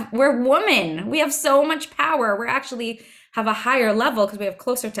 We're women. We have so much power. We're actually have a higher level because we have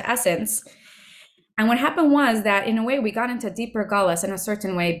closer to essence. And what happened was that in a way we got into deeper gullus in a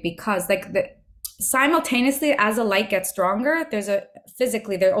certain way, because like simultaneously as the light gets stronger, there's a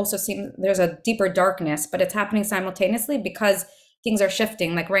deeper darkness, but it's happening simultaneously because things are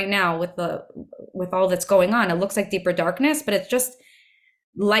shifting. Like right now with all that's going on, it looks like deeper darkness, but it's just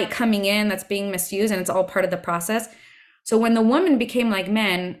light coming in that's being misused, and it's all part of the process. So when the woman became like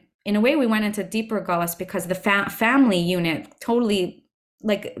men, in a way we went into deeper gullus, because the family unit totally,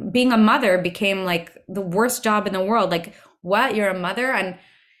 like being a mother became like the worst job in the world. Like, what, you're a mother? And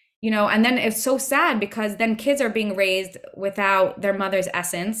and then it's so sad, because then kids are being raised without their mother's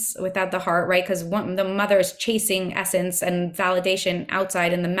essence, without the heart, right? Because the mother is chasing essence and validation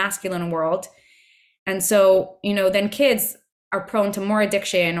outside in the masculine world. And so, then kids are prone to more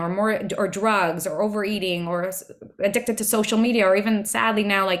addiction or drugs or overeating or addicted to social media, or even sadly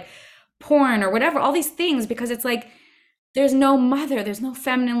now like porn or whatever, all these things, because it's like, there's no mother, there's no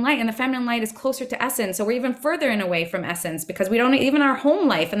feminine light, and the feminine light is closer to essence. So we're even further in away from essence, because we don't, even our home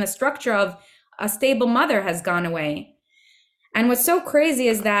life and the structure of a stable mother has gone away. And what's so crazy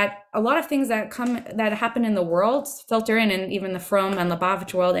is that a lot of things that happen in the world filter in, and even the Fromm and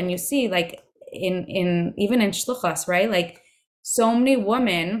Lubavitch world. And you see like even in shluchas, right? Like so many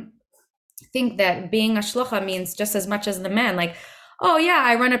women think that being a shlucha means just as much as the men. Like, oh yeah,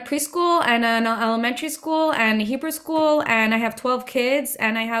 I run a preschool and an elementary school and Hebrew school, and I have 12 kids,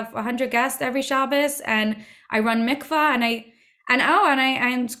 and I have 100 guests every Shabbos, and I run mikvah, and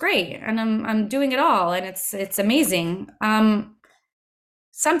it's great, and I'm doing it all, and it's amazing.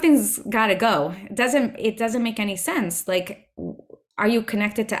 Something's got to go. It doesn't make any sense. Like, are you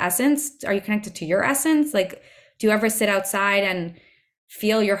connected to essence? Are you connected to your essence? Like, do you ever sit outside and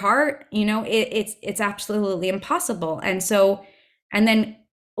feel your heart? It's absolutely impossible. And then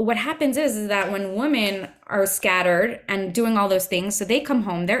what happens is that when women are scattered and doing all those things, so they come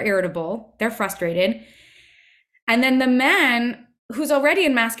home, they're irritable, they're frustrated. And then the man who's already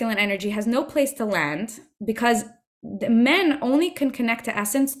in masculine energy has no place to land, because the men only can connect to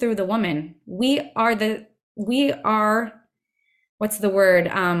essence through the woman. We are what's the word?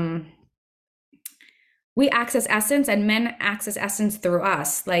 We access essence and men access essence through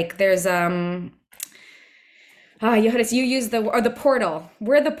us. Like there's Yohanes, you use the portal.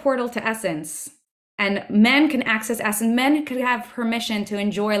 We're the portal to essence. And men can access essence. Men could have permission to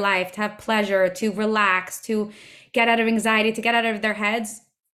enjoy life, to have pleasure, to relax, to get out of anxiety, to get out of their heads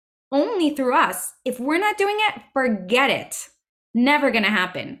only through us. If we're not doing it, forget it. Never gonna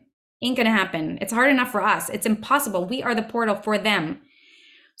happen. Ain't gonna happen. It's hard enough for us. It's impossible. We are the portal for them.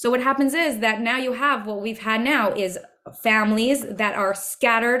 So what happens is that now you have what we've had now is families that are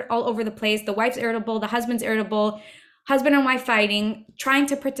scattered all over the place. The wife's irritable, the husband's irritable, husband and wife fighting, trying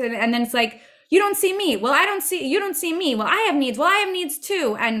to pretend. And then it's like, you don't see me. Well, I don't see, you don't see me. Well, I have needs. Well, I have needs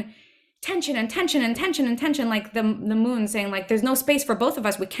too. And tension and tension and tension and tension, like the moon saying like, there's no space for both of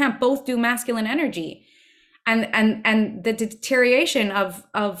us. We can't both do masculine energy. And the deterioration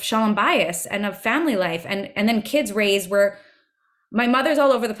of shalom bayis and of family life and then kids raised where my mother's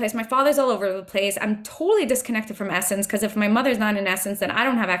all over the place, my father's all over the place. I'm totally disconnected from essence because if my mother's not in essence, then I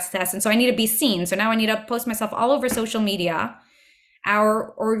don't have access to essence. So I need to be seen. So now I need to post myself all over social media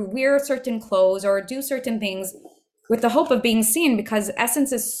or wear certain clothes or do certain things with the hope of being seen because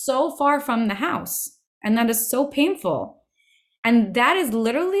essence is so far from the house. And that is so painful. And that is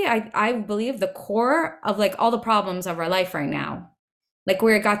literally, I believe, the core of like all the problems of our life right now. Like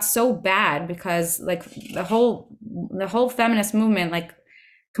where it got so bad because like the whole feminist movement like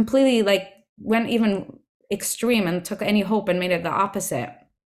completely like went even extreme and took any hope and made it the opposite.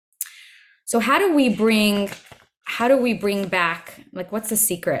 So how do we bring back, like what's the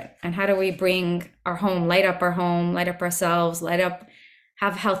secret, and how do we bring our home, light up ourselves,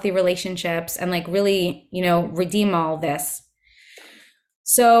 have healthy relationships and like really, redeem all this?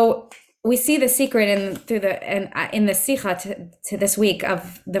 So we see the secret in the sikha to this week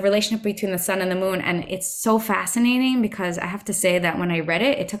of the relationship between the sun and the moon. And it's so fascinating because I have to say that when I read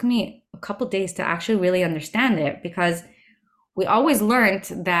it, it took me a couple of days to actually really understand it, because we always learned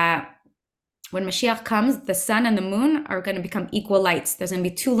that when Mashiach comes, the sun and the moon are going to become equal lights. There's going to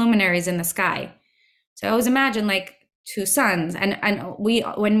be two luminaries in the sky. So I always imagine like two suns. And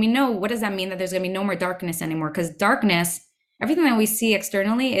when we know, what does that mean? That there's going to be no more darkness anymore? Because darkness, everything that we see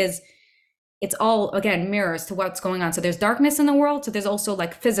externally it's all, again, mirrors to what's going on. So there's darkness in the world. So there's also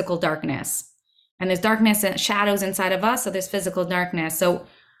like physical darkness, and there's darkness and shadows inside of us. So there's physical darkness. So,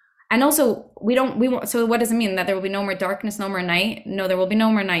 and also we won't, so what does it mean? That there will be no more darkness, no more night? No, there will be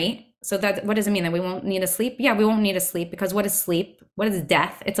no more night. So that, what does it mean? That we won't need to sleep? Yeah, we won't need to sleep, because what is sleep? What is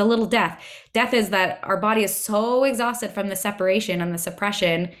death? It's a little death. Death is that our body is so exhausted from the separation and the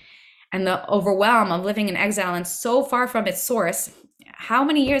suppression and the overwhelm of living in exile and so far from its source. How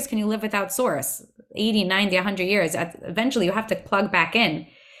many years can you live without source? 80, 90, 100 years. Eventually you have to plug back in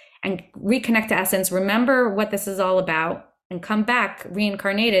and reconnect to essence, remember what this is all about, and come back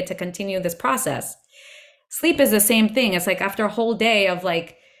reincarnated to continue this process. Sleep is the same thing. It's like after a whole day of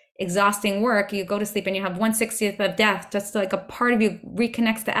like exhausting work, you go to sleep and you have 1/60th of death. Just like a part of you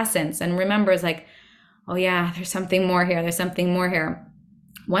reconnects to essence and remembers like, oh yeah, there's something more here. There's something more here.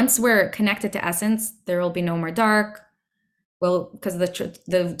 Once we're connected to essence, there will be no more dark. Well, because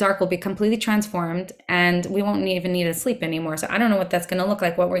the dark will be completely transformed and we won't even need to sleep anymore. So I don't know what that's going to look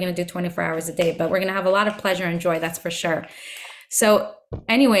like, what we're going to do 24 hours a day, but we're going to have a lot of pleasure and joy, that's for sure. So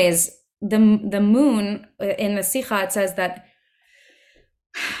anyways, the moon in the Sikha, it says that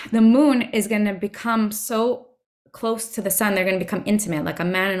the moon is going to become so close to the sun. They're going to become intimate, like a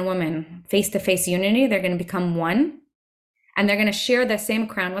man and woman, face-to-face unity. They're going to become one, and they're going to share the same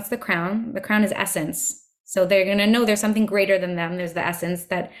crown. What's the crown? The crown is essence. So they're going to know there's something greater than them. There's the essence,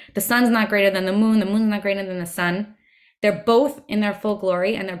 that the sun's not greater than the moon's not greater than the sun. They're both in their full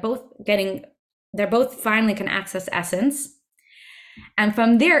glory, and they're both finally can access essence. And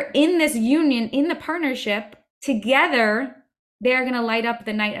from there, in this union, in the partnership, together, they are going to light up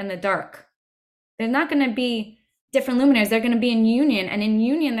the night and the dark. They're not going to be different luminaries. They're going to be in union, and in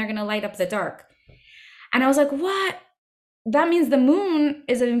union, they're going to light up the dark. And I was like, what? That means the moon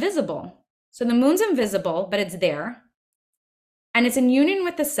is invisible. So the moon's invisible, but it's there. And it's in union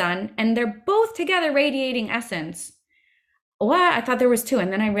with the sun, and they're both together radiating essence. What? I thought there was two.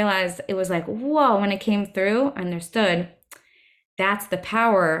 And then I realized it was like, whoa, when it came through, I understood that's the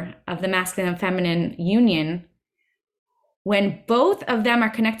power of the masculine and feminine union. When both of them are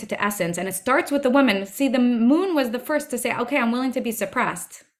connected to essence, and it starts with the woman. See, the moon was the first to say, okay, I'm willing to be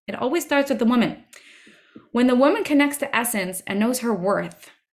suppressed. It always starts with the woman. When the woman connects to essence and knows her worth,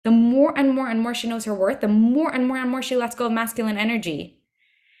 the more and more and more she knows her worth, the more and more and more she lets go of masculine energy.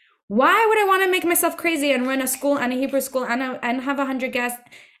 Why would I want to make myself crazy and run a school and a Hebrew school and have 100 guests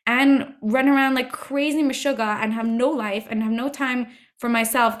and run around like crazy meshuggah and have no life and have no time for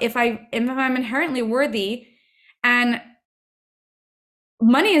myself if I'm inherently worthy. And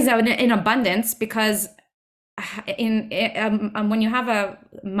money is in abundance because when you have a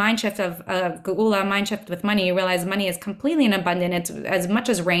mind shift of a geula mind shift with money, you realize money is completely in abundance. It's as much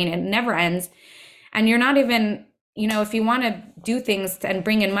as rain, it never ends. And you're not even, if you want to do things and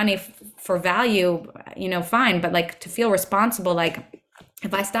bring in money for value, fine. But like to feel responsible, like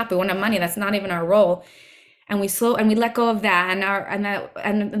if I stop, we won't have money. That's not even our role. And we let go of that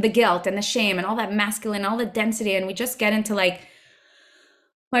and the guilt and the shame and all that masculine, all the density. And we just get into like,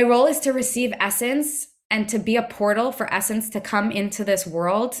 my role is to receive essence and to be a portal for essence to come into this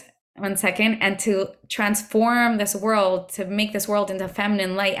world. One second. And to transform this world, to make this world into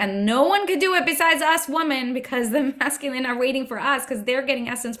feminine light. And no one could do it besides us women, because the masculine are waiting for us because they're getting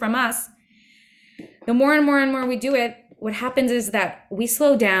essence from us. The more and more and more we do it, what happens is that we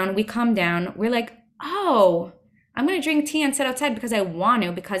slow down, we calm down. We're like, oh, I'm going to drink tea and sit outside because I want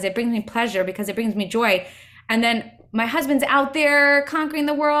to, because it brings me pleasure, because it brings me joy. And then my husband's out there conquering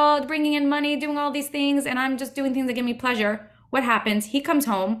the world, bringing in money, doing all these things, and I'm just doing things that give me pleasure. What happens? He comes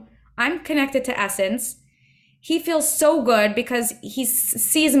home. I'm connected to essence. He feels so good because he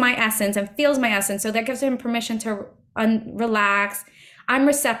sees my essence and feels my essence. So that gives him permission to relax. I'm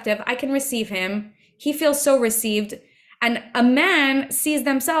receptive. I can receive him. He feels so received. And a man sees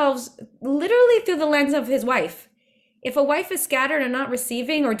themselves literally through the lens of his wife. If a wife is scattered and not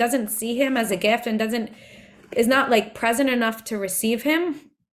receiving, or doesn't see him as a gift and is not like present enough to receive him,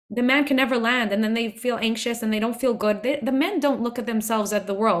 the man can never land. And then they feel anxious and they don't feel good. The men don't look at themselves at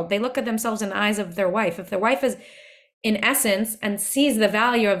the world. They look at themselves in the eyes of their wife. If their wife is in essence and sees the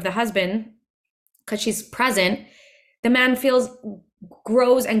value of the husband because she's present, the man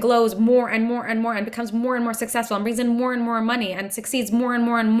grows and glows more and more and more and becomes more and more successful and brings in more and more money and succeeds more and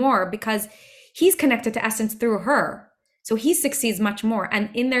more and more because he's connected to essence through her. So he succeeds much more. And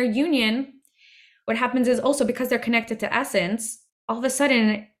in their union, what happens is also because they're connected to essence, all of a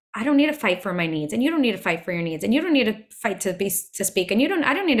sudden, I don't need to fight for my needs, and you don't need to fight for your needs, and you don't need to fight to speak, and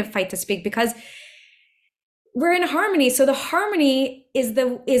I don't need to fight to speak, because we're in harmony. So the harmony is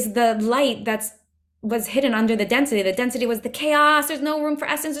the light was hidden under the density. The density was the chaos. There's no room for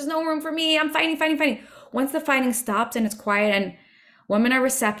essence. There's no room for me. I'm fighting. Once the fighting stops and it's quiet and women are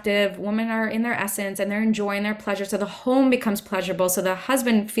receptive, women are in their essence and they're enjoying their pleasure. So the home becomes pleasurable. So the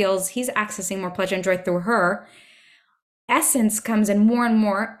husband feels he's accessing more pleasure and joy through her. Essence comes in more and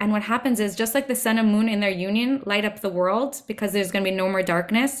more. And what happens is, just like the sun and moon in their union light up the world because there's going to be no more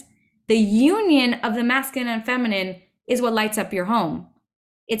darkness, the union of the masculine and feminine is what lights up your home.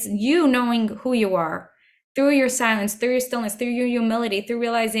 It's you knowing who you are through your silence, through your stillness, through your humility, through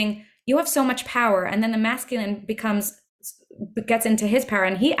realizing you have so much power. And then the masculine gets into his power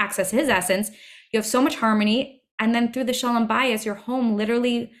and he accesses his essence. You have so much harmony. And then through the shalom bayis, your home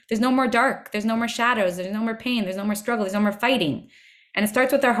literally, there's no more dark, there's no more shadows, there's no more pain, there's no more struggle, there's no more fighting. And it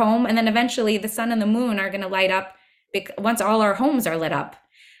starts with our home. And then eventually the sun and the moon are going to light up once all our homes are lit up.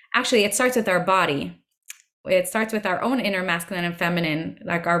 Actually, it starts with our body. It starts with our own inner masculine and feminine,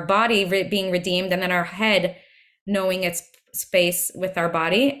 like our body being redeemed, and then our head knowing its space with our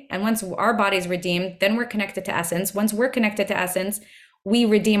body. And once our body is redeemed, then we're connected to essence. Once we're connected to essence, we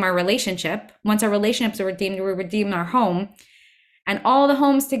redeem our relationship. Once our relationships are redeemed, we redeem our home. And all the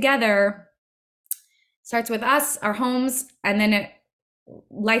homes together starts with us, our homes, and then it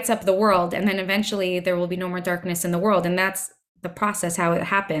lights up the world. And then eventually there will be no more darkness in the world. And that's the process, how it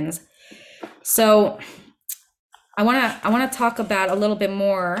happens. So I want to talk about a little bit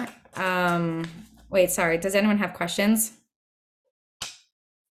more. Wait, sorry. Does anyone have questions?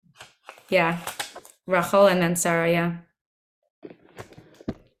 Yeah, Rachel and then Sarah. Yeah.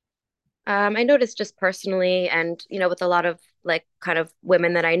 I noticed just personally, and with a lot of like kind of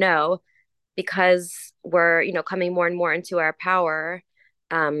women that I know, because we're coming more and more into our power.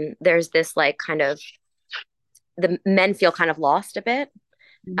 There's this like kind of, the men feel kind of lost a bit,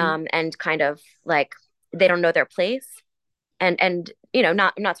 and kind of like they don't know their place, and I'm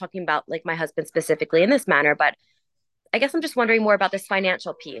not talking about like my husband specifically in this manner, but I guess I'm just wondering more about this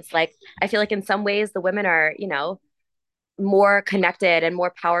financial piece. Like I feel like in some ways the women are more connected and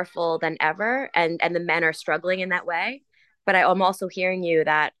more powerful than ever, and the men are struggling in that way. But I'm also hearing you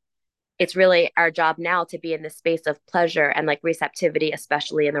that it's really our job now to be in this space of pleasure and like receptivity,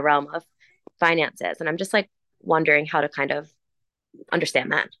 especially in the realm of finances. And I'm just like wondering how to kind of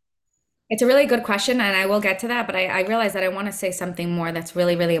understand that. It's a really good question, and I will get to that, but I realize that I want to say something more that's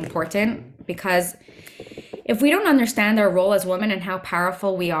really, really important, because if we don't understand our role as women and how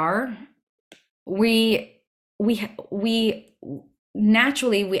powerful we are, we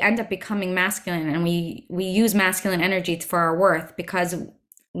naturally we end up becoming masculine, and we use masculine energy for our worth because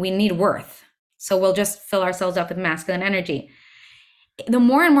we need worth. So we'll just fill ourselves up with masculine energy. The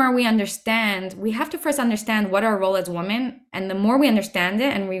more and more we understand, we have to first understand what our role as women, and the more we understand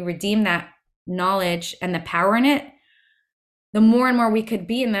it and we redeem that knowledge and the power in it, the more and more we could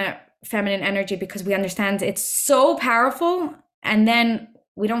be in that feminine energy, because we understand it's so powerful, and then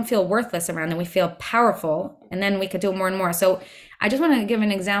we don't feel worthless around them. We feel powerful, and then we could do more and more. So I just want to give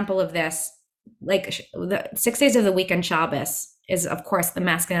an example of this. Like the 6 days of the week on Shabbos is, of course, the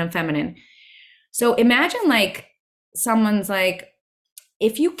masculine and feminine. So imagine like someone's like,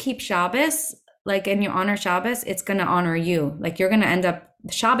 if you keep Shabbos, like, and you honor Shabbos, it's going to honor you. Like you're going to end up,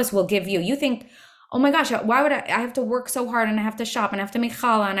 Shabbos will give you, you think, oh my gosh, why would I have to work so hard, and I have to shop, and I have to make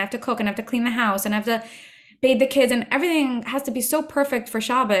challah, and I have to cook, and I have to clean the house, and I have to bathe the kids, and everything has to be so perfect for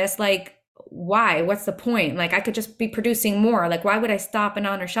Shabbos. Like, why? What's the point? Like, I could just be producing more. Like, why would I stop and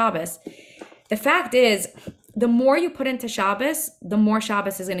honor Shabbos? The fact is, the more you put into Shabbos, the more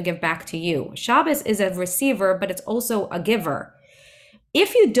Shabbos is going to give back to you. Shabbos is a receiver, but it's also a giver.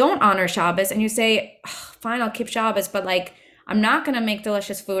 If you don't honor Shabbos and you say, oh, fine, I'll keep Shabbos, but like, I'm not going to make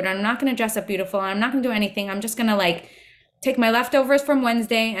delicious food, I'm not going to dress up beautiful, I'm not going to do anything, I'm just going to like take my leftovers from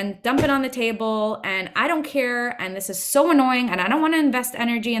Wednesday and dump it on the table, and I don't care, and this is so annoying, and I don't want to invest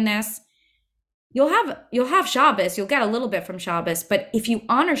energy in this. You'll have Shabbos, you'll get a little bit from Shabbos, but if you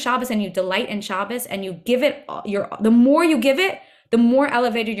honor Shabbos and you delight in Shabbos and you give it the more you give it, the more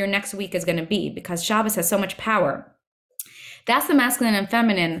elevated your next week is going to be, because Shabbos has so much power. That's the masculine and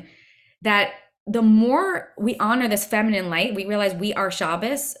feminine, that the more we honor this feminine light, we realize we are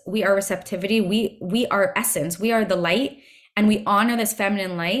Shabbos, we are receptivity, we are essence, we are the light, and we honor this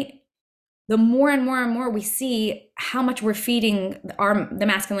feminine light. The more and more and more we see how much we're feeding the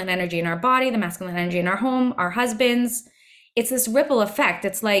masculine energy in our body, the masculine energy in our home, our husbands. It's this ripple effect.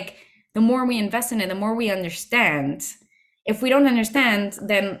 It's like the more we invest in it, the more we understand. If we don't understand,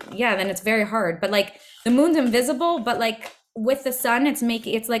 then it's very hard. But like the moon's invisible, but like with the sun,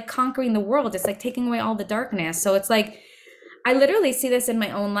 it's like conquering the world. It's like taking away all the darkness. So it's like, I literally see this in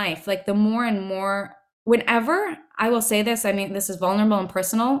my own life. Like the more and more, whenever, I will say this, I mean, this is vulnerable and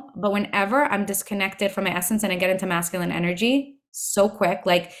personal, but whenever I'm disconnected from my essence and I get into masculine energy so quick,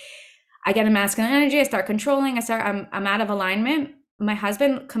 like I get in masculine energy, I start controlling, I'm out of alignment. My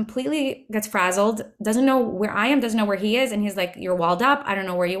husband completely gets frazzled, doesn't know where I am, doesn't know where he is. And he's like, you're walled up. I don't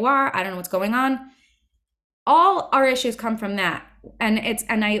know where you are. I don't know what's going on. All our issues come from that. And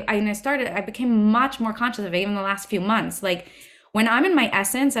I became much more conscious of it even the last few months. Like when I'm in my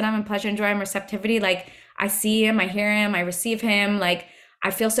essence and I'm in pleasure and joy and receptivity, like I see him, I hear him, I receive him, like I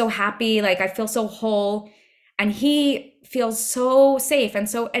feel so happy, like I feel so whole, and he feels so safe. And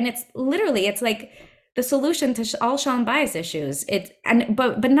it's literally, it's like the solution to all shalom bayis issues.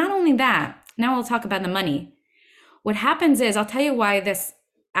 But not only that, now we'll talk about the money. What happens is, I'll tell you why this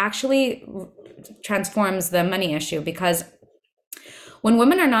actually transforms the money issue, because when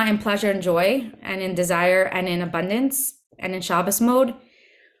women are not in pleasure and joy and in desire and in abundance and in Shabbos mode,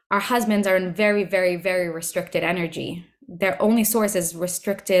 our husbands are in very, very, very restricted energy. Their only source is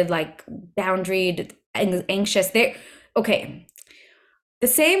restricted, like boundaried, anxious. Okay. The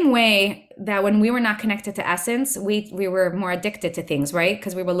same way that when we were not connected to essence, we were more addicted to things, right?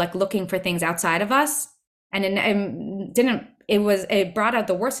 Because we were like looking for things outside of us, and it brought out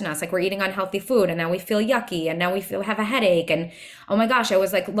the worst in us. Like we're eating unhealthy food, and now we feel yucky, and now we have a headache, and oh my gosh, I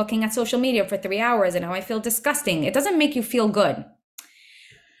was like looking at social media for 3 hours, and now I feel disgusting. It doesn't make you feel good.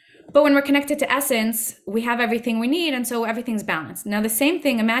 But when we're connected to essence, we have everything we need, and so everything's balanced. Now the same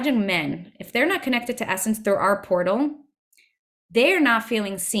thing, imagine men, if they're not connected to essence through our portal, they're not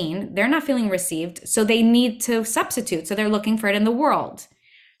feeling seen, they're not feeling received, so they need to substitute. So they're looking for it in the world.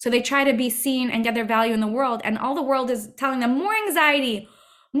 So they try to be seen and get their value in the world, and all the world is telling them more anxiety,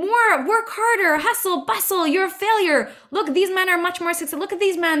 more work harder, hustle, bustle, you're a failure. Look, these men are much more successful. Look at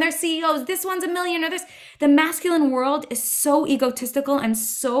these men, they're CEOs. This one's a millionaire. The masculine world is so egotistical and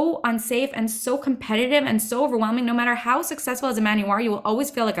so unsafe and so competitive and so overwhelming. No matter how successful as a man you are, you will always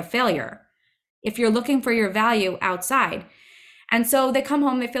feel like a failure if you're looking for your value outside. And so they come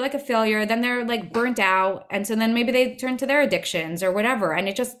home, they feel like a failure, then they're like burnt out. And so then maybe they turn to their addictions or whatever. And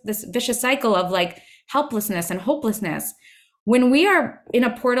it's just this vicious cycle of like helplessness and hopelessness. When we are in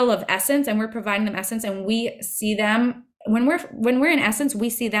a portal of essence and we're providing them essence, and we see them, when we're in essence, we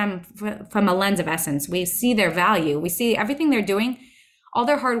see them from a lens of essence. We see their value. We see everything they're doing, all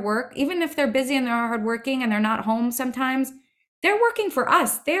their hard work, even if they're busy and they're hardworking and they're not home sometimes, they're working for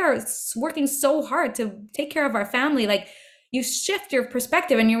us. They're working so hard to take care of our family. Like, you shift your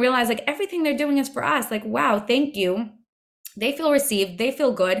perspective and you realize like everything they're doing is for us. Like, wow, thank you. They feel received, they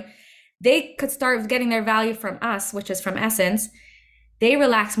feel good. They could start getting their value from us, which is from Essence. They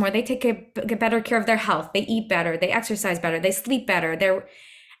relax more, they get better care of their health, they eat better, they exercise better, they sleep better,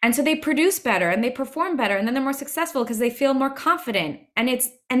 and so they produce better and they perform better, and then they're more successful because they feel more confident, and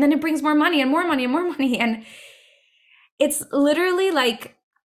then it brings more money and more money and more money. And it's literally like,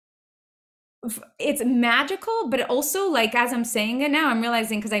 it's magical, but also, like, as I'm saying it now, I'm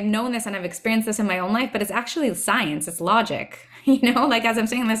realizing, because I've known this and I've experienced this in my own life, but it's actually science, it's logic. Like, as I'm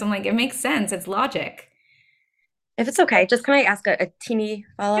saying this, I'm like, it makes sense, it's logic. If it's okay, just can I ask a teeny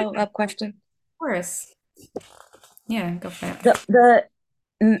follow-up question? Of course. Yeah, go for it. The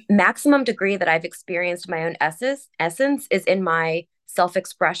maximum degree that I've experienced my own essence is in my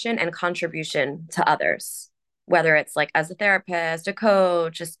self-expression and contribution to others, whether it's like as a therapist, a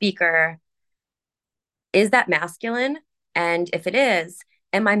coach, a speaker. Is that masculine? And if it is,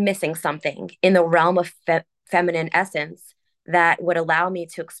 am I missing something in the realm of feminine essence that would allow me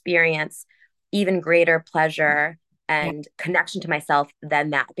to experience even greater pleasure and connection to myself than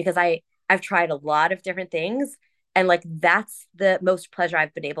that? Because I've tried a lot of different things, and like that's the most pleasure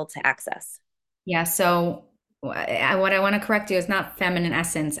I've been able to access. Yeah, so what I want to correct you is not feminine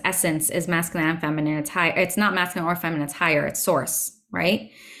essence. Essence is masculine and feminine. It's high. It's not masculine or feminine. It's higher. It's source,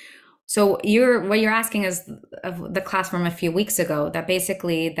 right? So what you're asking is of the class from a few weeks ago, that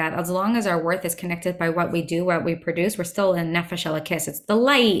basically, that as long as our worth is connected by what we do, what we produce, we're still in nefesh elokis. It's the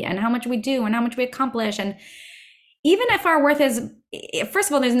light and how much we do and how much we accomplish. And even if our worth is, first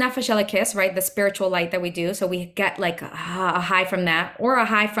of all, there's nefesh elokis, right? The spiritual light that we do. So we get like a high from that, or a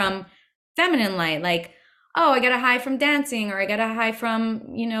high from feminine light. Like, oh, I get a high from dancing, or I get a high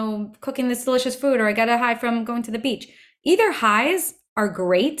from, cooking this delicious food, or I get a high from going to the beach. Either highs are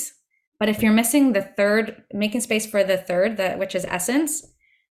great, but if you're missing the third, making space for the third, which is essence,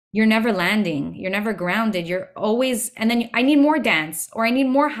 you're never landing. You're never grounded. You're always, and then I need more dance, or I need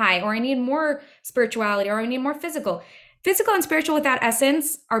more high, or I need more spirituality, or I need more physical. Physical and spiritual without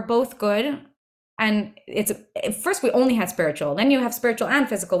essence are both good. And it's, first we only had spiritual, then you have spiritual and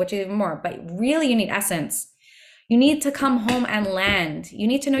physical, which is even more, but really you need essence. You need to come home and land. You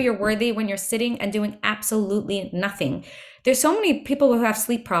need to know you're worthy when you're sitting and doing absolutely nothing. There's so many people who have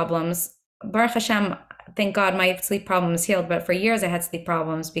sleep problems. Baruch Hashem, thank God my sleep problem is healed. But for years I had sleep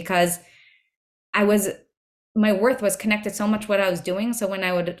problems because my worth was connected so much to what I was doing. So when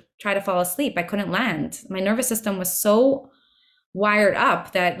I would try to fall asleep, I couldn't land. My nervous system was so wired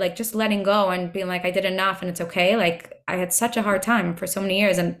up that, like, just letting go and being like, I did enough and it's okay. Like, I had such a hard time for so many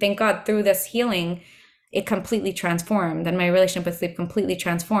years. And thank God through this healing, it completely transformed, and my relationship with sleep completely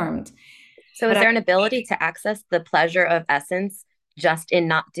transformed. So is there an ability to access the pleasure of essence just in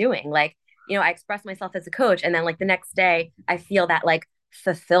not doing? Like, I express myself as a coach, and then like the next day I feel that like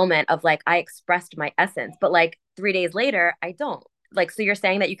fulfillment of like, I expressed my essence, but like 3 days later, I don't. Like, so you're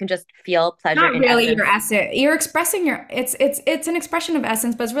saying that you can just feel pleasure not in really essence? your essence. You're expressing it's an expression of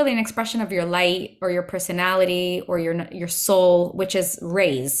essence, but it's really an expression of your light or your personality or your soul, which is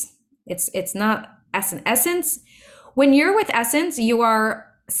rays. It's not essence. Essence, when you're with essence, you are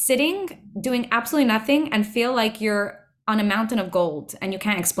sitting doing absolutely nothing and feel like you're on a mountain of gold and you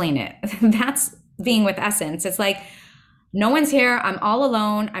can't explain it. That's being with essence. It's like, no one's here, I'm all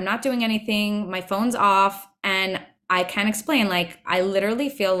alone, I'm not doing anything, my phone's off, and I can't explain. Like, I literally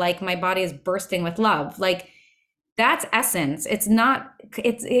feel like my body is bursting with love. Like, that's essence. It's not,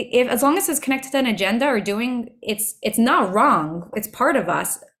 if as long as it's connected to an agenda or doing, it's not wrong. It's part of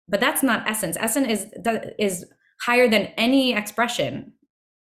us, but that's not essence. Essence is higher than any expression.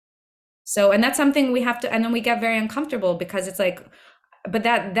 So, and that's something we have to, and then we get very uncomfortable because it's like, but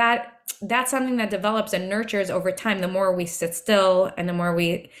that's something that develops and nurtures over time. The more we sit still and the more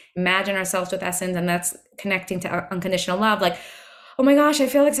we imagine ourselves with essence, and that's connecting to unconditional love. Like, oh my gosh, I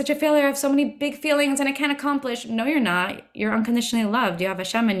feel like such a failure. I have so many big feelings and I can't accomplish. No, you're not. You're unconditionally loved. You have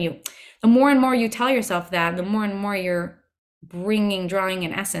Hashem in you. The more and more you tell yourself that, the more and more you're drawing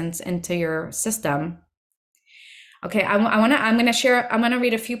in essence into your system. Okay, I'm gonna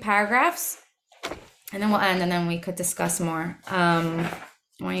read a few paragraphs and then we'll end, and then we could discuss more. I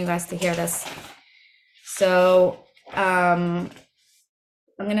want you guys to hear this. So I'm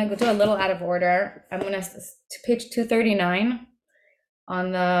gonna go do a little out of order. I'm gonna to page 239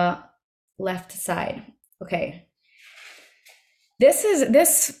 on the left side. Okay.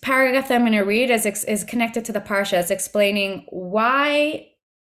 This paragraph that I'm going to read is connected to the parsha. It's explaining why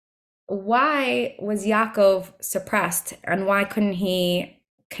was Yaakov suppressed and why couldn't he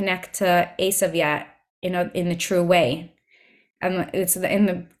connect to Esav yet in the true way. And it's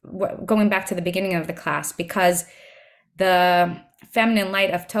going back to the beginning of the class, because the feminine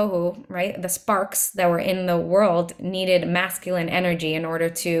light of Tohu, right? The sparks that were in the world needed masculine energy in order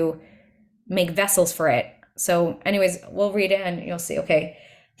to make vessels for it. So anyways, we'll read it and you'll see. Okay.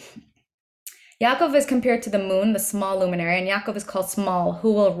 Yaakov is compared to the moon, the small luminary, and Yaakov is called small.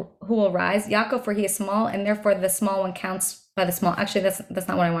 Who will rise? Yaakov, for he is small, and therefore the small one counts by the small. Actually, that's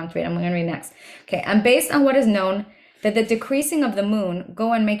not what I want to read. I'm going to read next. Okay. And based on what is known, that the decreasing of the moon,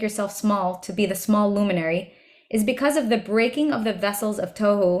 go and make yourself small to be the small luminary, is because of the breaking of the vessels of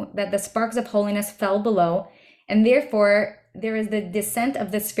Tohu, that the sparks of holiness fell below, and therefore there is the descent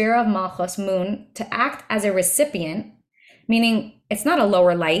of the sphere of Malchus, moon, to act as a recipient, meaning it's not a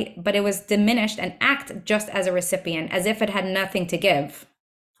lower light, but it was diminished and act just as a recipient, as if it had nothing to give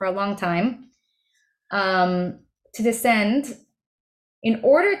for a long time, to descend in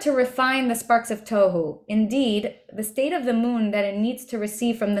order to refine the sparks of Tohu. Indeed, the state of the moon that it needs to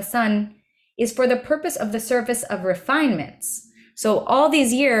receive from the sun is for the purpose of the service of refinements. So all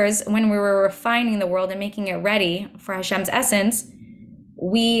these years when we were refining the world and making it ready for Hashem's essence,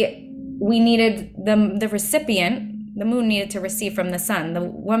 we needed the recipient, the moon needed to receive from the sun. The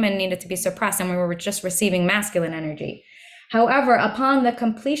woman needed to be suppressed, and we were just receiving masculine energy. However, upon the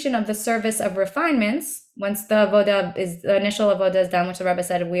completion of the service of refinements, once the avoda is, the initial avoda is done, which the Rebbe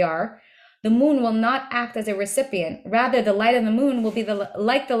said we are, the moon will not act as a recipient. Rather, the light of the moon will be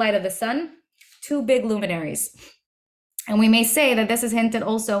like the light of the sun, two big luminaries. And we may say that this is hinted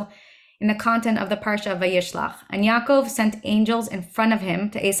also in the content of the Parsha of Vayishlach. And Yaakov sent angels in front of him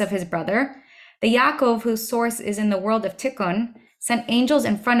to Esav his brother. The Yaakov, whose source is in the world of Tikkun, sent angels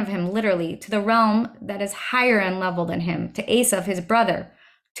in front of him, literally, to the realm that is higher in level than him, to Esav his brother,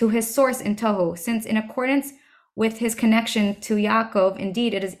 to his source in Tohu, since in accordance with his connection to Yaakov,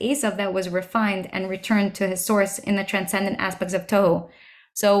 indeed it is Esav that was refined and returned to his source in the transcendent aspects of Tohu.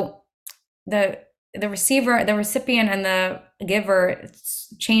 So the receiver, the recipient, and the giver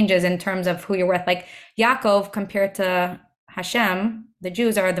changes in terms of who you're with. Like Yaakov compared to Hashem, the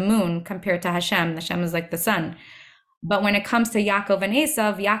Jews are the moon compared to Hashem. Hashem is like the sun. But when it comes to Yaakov and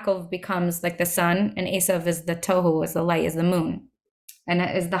Esav, Yaakov becomes like the sun, and Esav is the Tohu, is the light, is the moon, and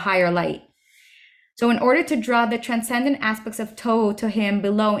it is the higher light. So in order to draw the transcendent aspects of Tohu to him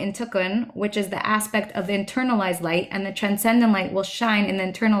below in Tikkun, which is the aspect of the internalized light, and the transcendent light will shine in the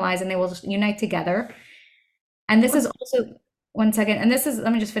internalized and they will unite together. And this is also, one second, and this is,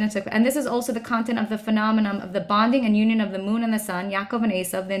 let me just finish it. And this is also the content of the phenomenon of the bonding and union of the moon and the sun, Yaakov and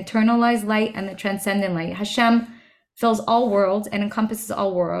Esav, the internalized light and the transcendent light. Hashem fills all worlds and encompasses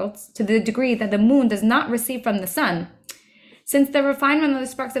all worlds to the degree that the moon does not receive from the sun. Since the refinement of the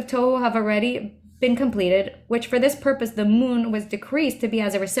sparks of Tohu have already been completed, which for this purpose the moon was decreased to be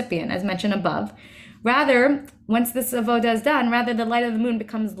as a recipient, as mentioned above. Rather, once this avoda is done, rather the light of the moon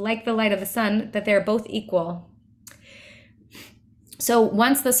becomes like the light of the sun, that they are both equal. So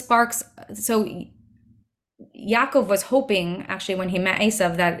once the sparks, so Yaakov was hoping, actually, when he met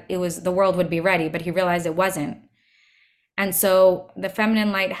Esav, that the world would be ready, but he realized it wasn't. And so the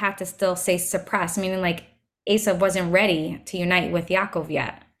feminine light had to still stay suppressed, meaning like Esav wasn't ready to unite with Yaakov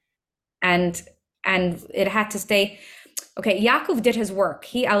yet. And it had to stay. Okay, Yaakov did his work.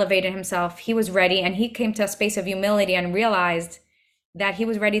 He elevated himself. He was ready, and he came to a space of humility and realized that he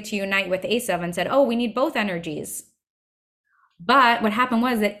was ready to unite with Esav and said, oh, we need both energies. But what happened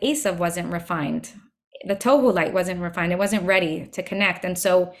was that Esav wasn't refined. The Tohu light wasn't refined. It wasn't ready to connect. And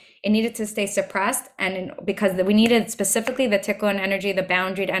so it needed to stay suppressed. And because we needed specifically the Tikkun energy, the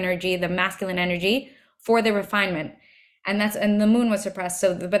boundaried energy, the masculine energy for the refinement. And the moon was suppressed.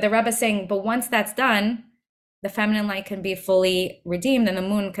 So, but the Rebbe is saying, but once that's done, the feminine light can be fully redeemed and the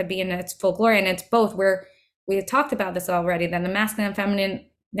moon could be in its full glory. And it's both. We talked about this already, that the masculine and feminine,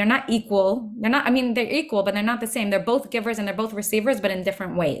 they're not equal. They're equal, but they're not the same. They're both givers and they're both receivers, but in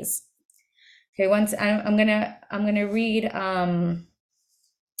different ways. Okay, once I'm gonna read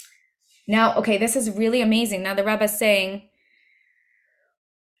now. Okay, this is really amazing. Now the Rebbe is saying,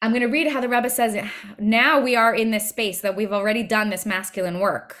 I'm going to read how the Rebbe says it. Now we are in this space that we've already done this masculine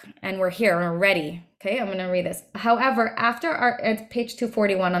work and we're here and we're ready. Okay, I'm going to read this. However, at page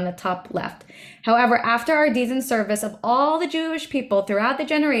 241 on the top left. However, after our deeds and service of all the Jewish people throughout the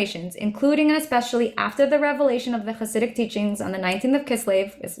generations, including and especially after the revelation of the Hasidic teachings on the 19th of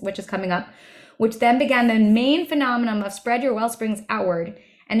Kislev, which is coming up, which then began the main phenomenon of spread your wellsprings outward,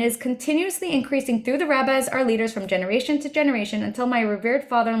 and is continuously increasing through the rabbis, our leaders, from generation to generation, until my revered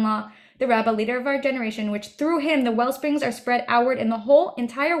father-in-law, the rabbi, leader of our generation, which through him the wellsprings are spread outward in the whole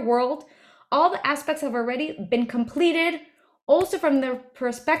entire world. All the aspects have already been completed, also from the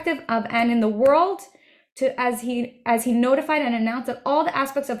perspective of and in the world, as he notified and announced that all the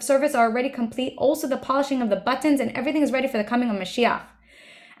aspects of service are already complete, also the polishing of the buttons and everything is ready for the coming of Mashiach.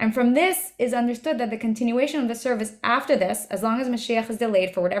 And from this is understood that the continuation of the service after this, as long as Mashiach is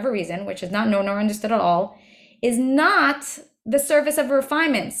delayed for whatever reason, which is not known nor understood at all, is not the service of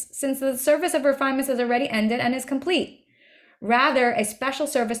refinements, since the service of refinements has already ended and is complete. Rather, a special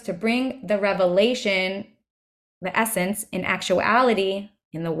service to bring the revelation, the essence, in actuality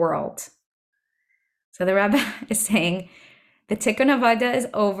in the world. So the Rebbe is saying the Tikkun Avodah is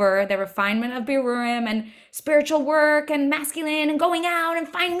over, the refinement of Birurim and spiritual work and masculine and going out and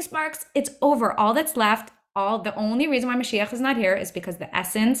finding sparks, it's over. All that's left, the only reason why Mashiach is not here is because the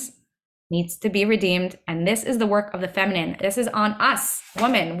essence needs to be redeemed. And this is the work of the feminine. This is on us,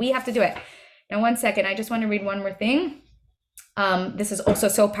 women. We have to do it. Now, one second, I just want to read one more thing. This is also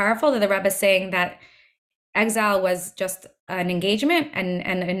so powerful that the Rebbe is saying that exile was just an engagement, and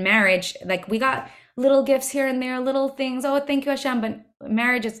in marriage, like we got little gifts here and there, little things. Oh, thank you, Hashem. But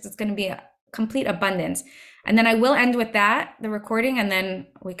marriage is going to be a complete abundance. And then I will end with that, the recording, and then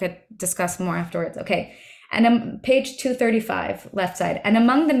we could discuss more afterwards. Okay. And page 235, left side. And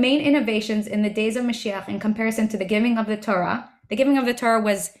among the main innovations in the days of Mashiach in comparison to the giving of the Torah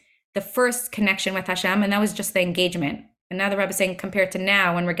was the first connection with Hashem, and that was just the engagement. And now the Rebbe is saying, compared to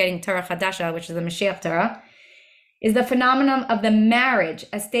now, when we're getting Torah Chadasha, which is the Mashiach Torah, is the phenomenon of the marriage,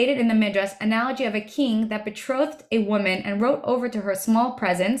 as stated in the Midrash, analogy of a king that betrothed a woman and wrote over to her small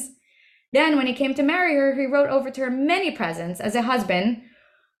presents. Then when he came to marry her, he wrote over to her many presents as a husband.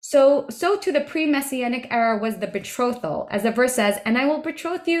 So to the pre-Messianic era was the betrothal, as the verse says, and I will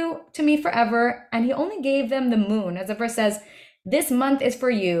betroth you to me forever. And he only gave them the moon, as the verse says, this month is for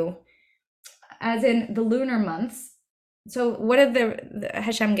you, as in the lunar months. So what did the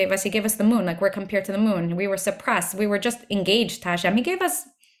Hashem gave us? He gave us the moon, like we're compared to the moon. We were suppressed. We were just engaged to Hashem. He gave us,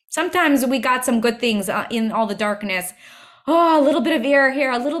 sometimes we got some good things in all the darkness. Oh, a little bit of air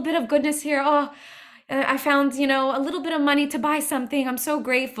here, a little bit of goodness here. Oh, I found, a little bit of money to buy something. I'm so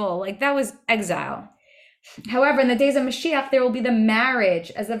grateful. Like that was exile. However, in the days of Mashiach, there will be the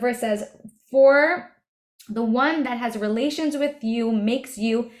marriage, as the verse says, for the one that has relations with you makes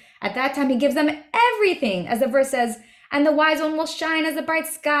you. At that time, he gives them everything, as the verse says, and the wise one will shine as the bright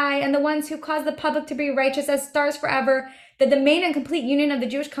sky, and the ones who cause the public to be righteous as stars forever, that the main and complete union of the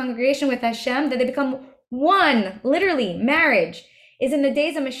Jewish congregation with Hashem, that they become one, literally, marriage, is in the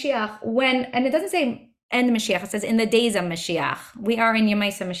days of Mashiach, when, and it doesn't say end Mashiach, it says in the days of Mashiach. We are in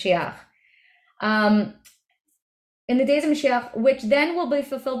Yemaisa Mashiach. In the days of Mashiach, which then will be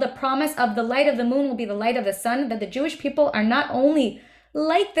fulfilled, the promise of the light of the moon will be the light of the sun, that the Jewish people are not only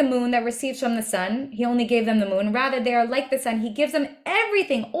like the moon that receives from the sun, he only gave them the moon, rather they are like the sun, he gives them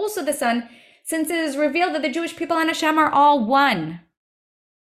everything, also the sun, since it is revealed that the Jewish people and Hashem are all one.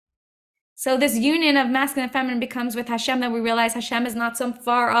 So this union of masculine and feminine becomes with Hashem, that we realize Hashem is not so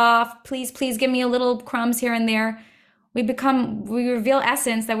far off, please give me a little crumbs here and there. We reveal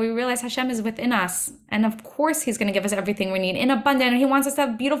essence, that we realize Hashem is within us. And of course, he's going to give us everything we need in abundance. And he wants us to have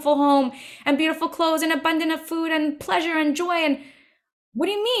a beautiful home and beautiful clothes and abundant of food and pleasure and joy. And what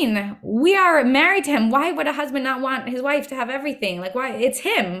do you mean? We are married to him. Why would a husband not want his wife to have everything? Like, why? It's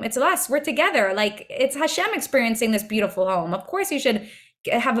him. It's us. We're together. Like, it's Hashem experiencing this beautiful home. Of course you should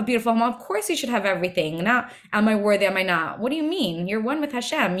have a beautiful home. Of course you should have everything. Not, am I worthy? Am I not? What do you mean? You're one with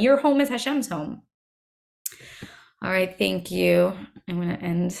Hashem. Your home is Hashem's home. All right. Thank you. I'm going to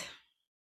end.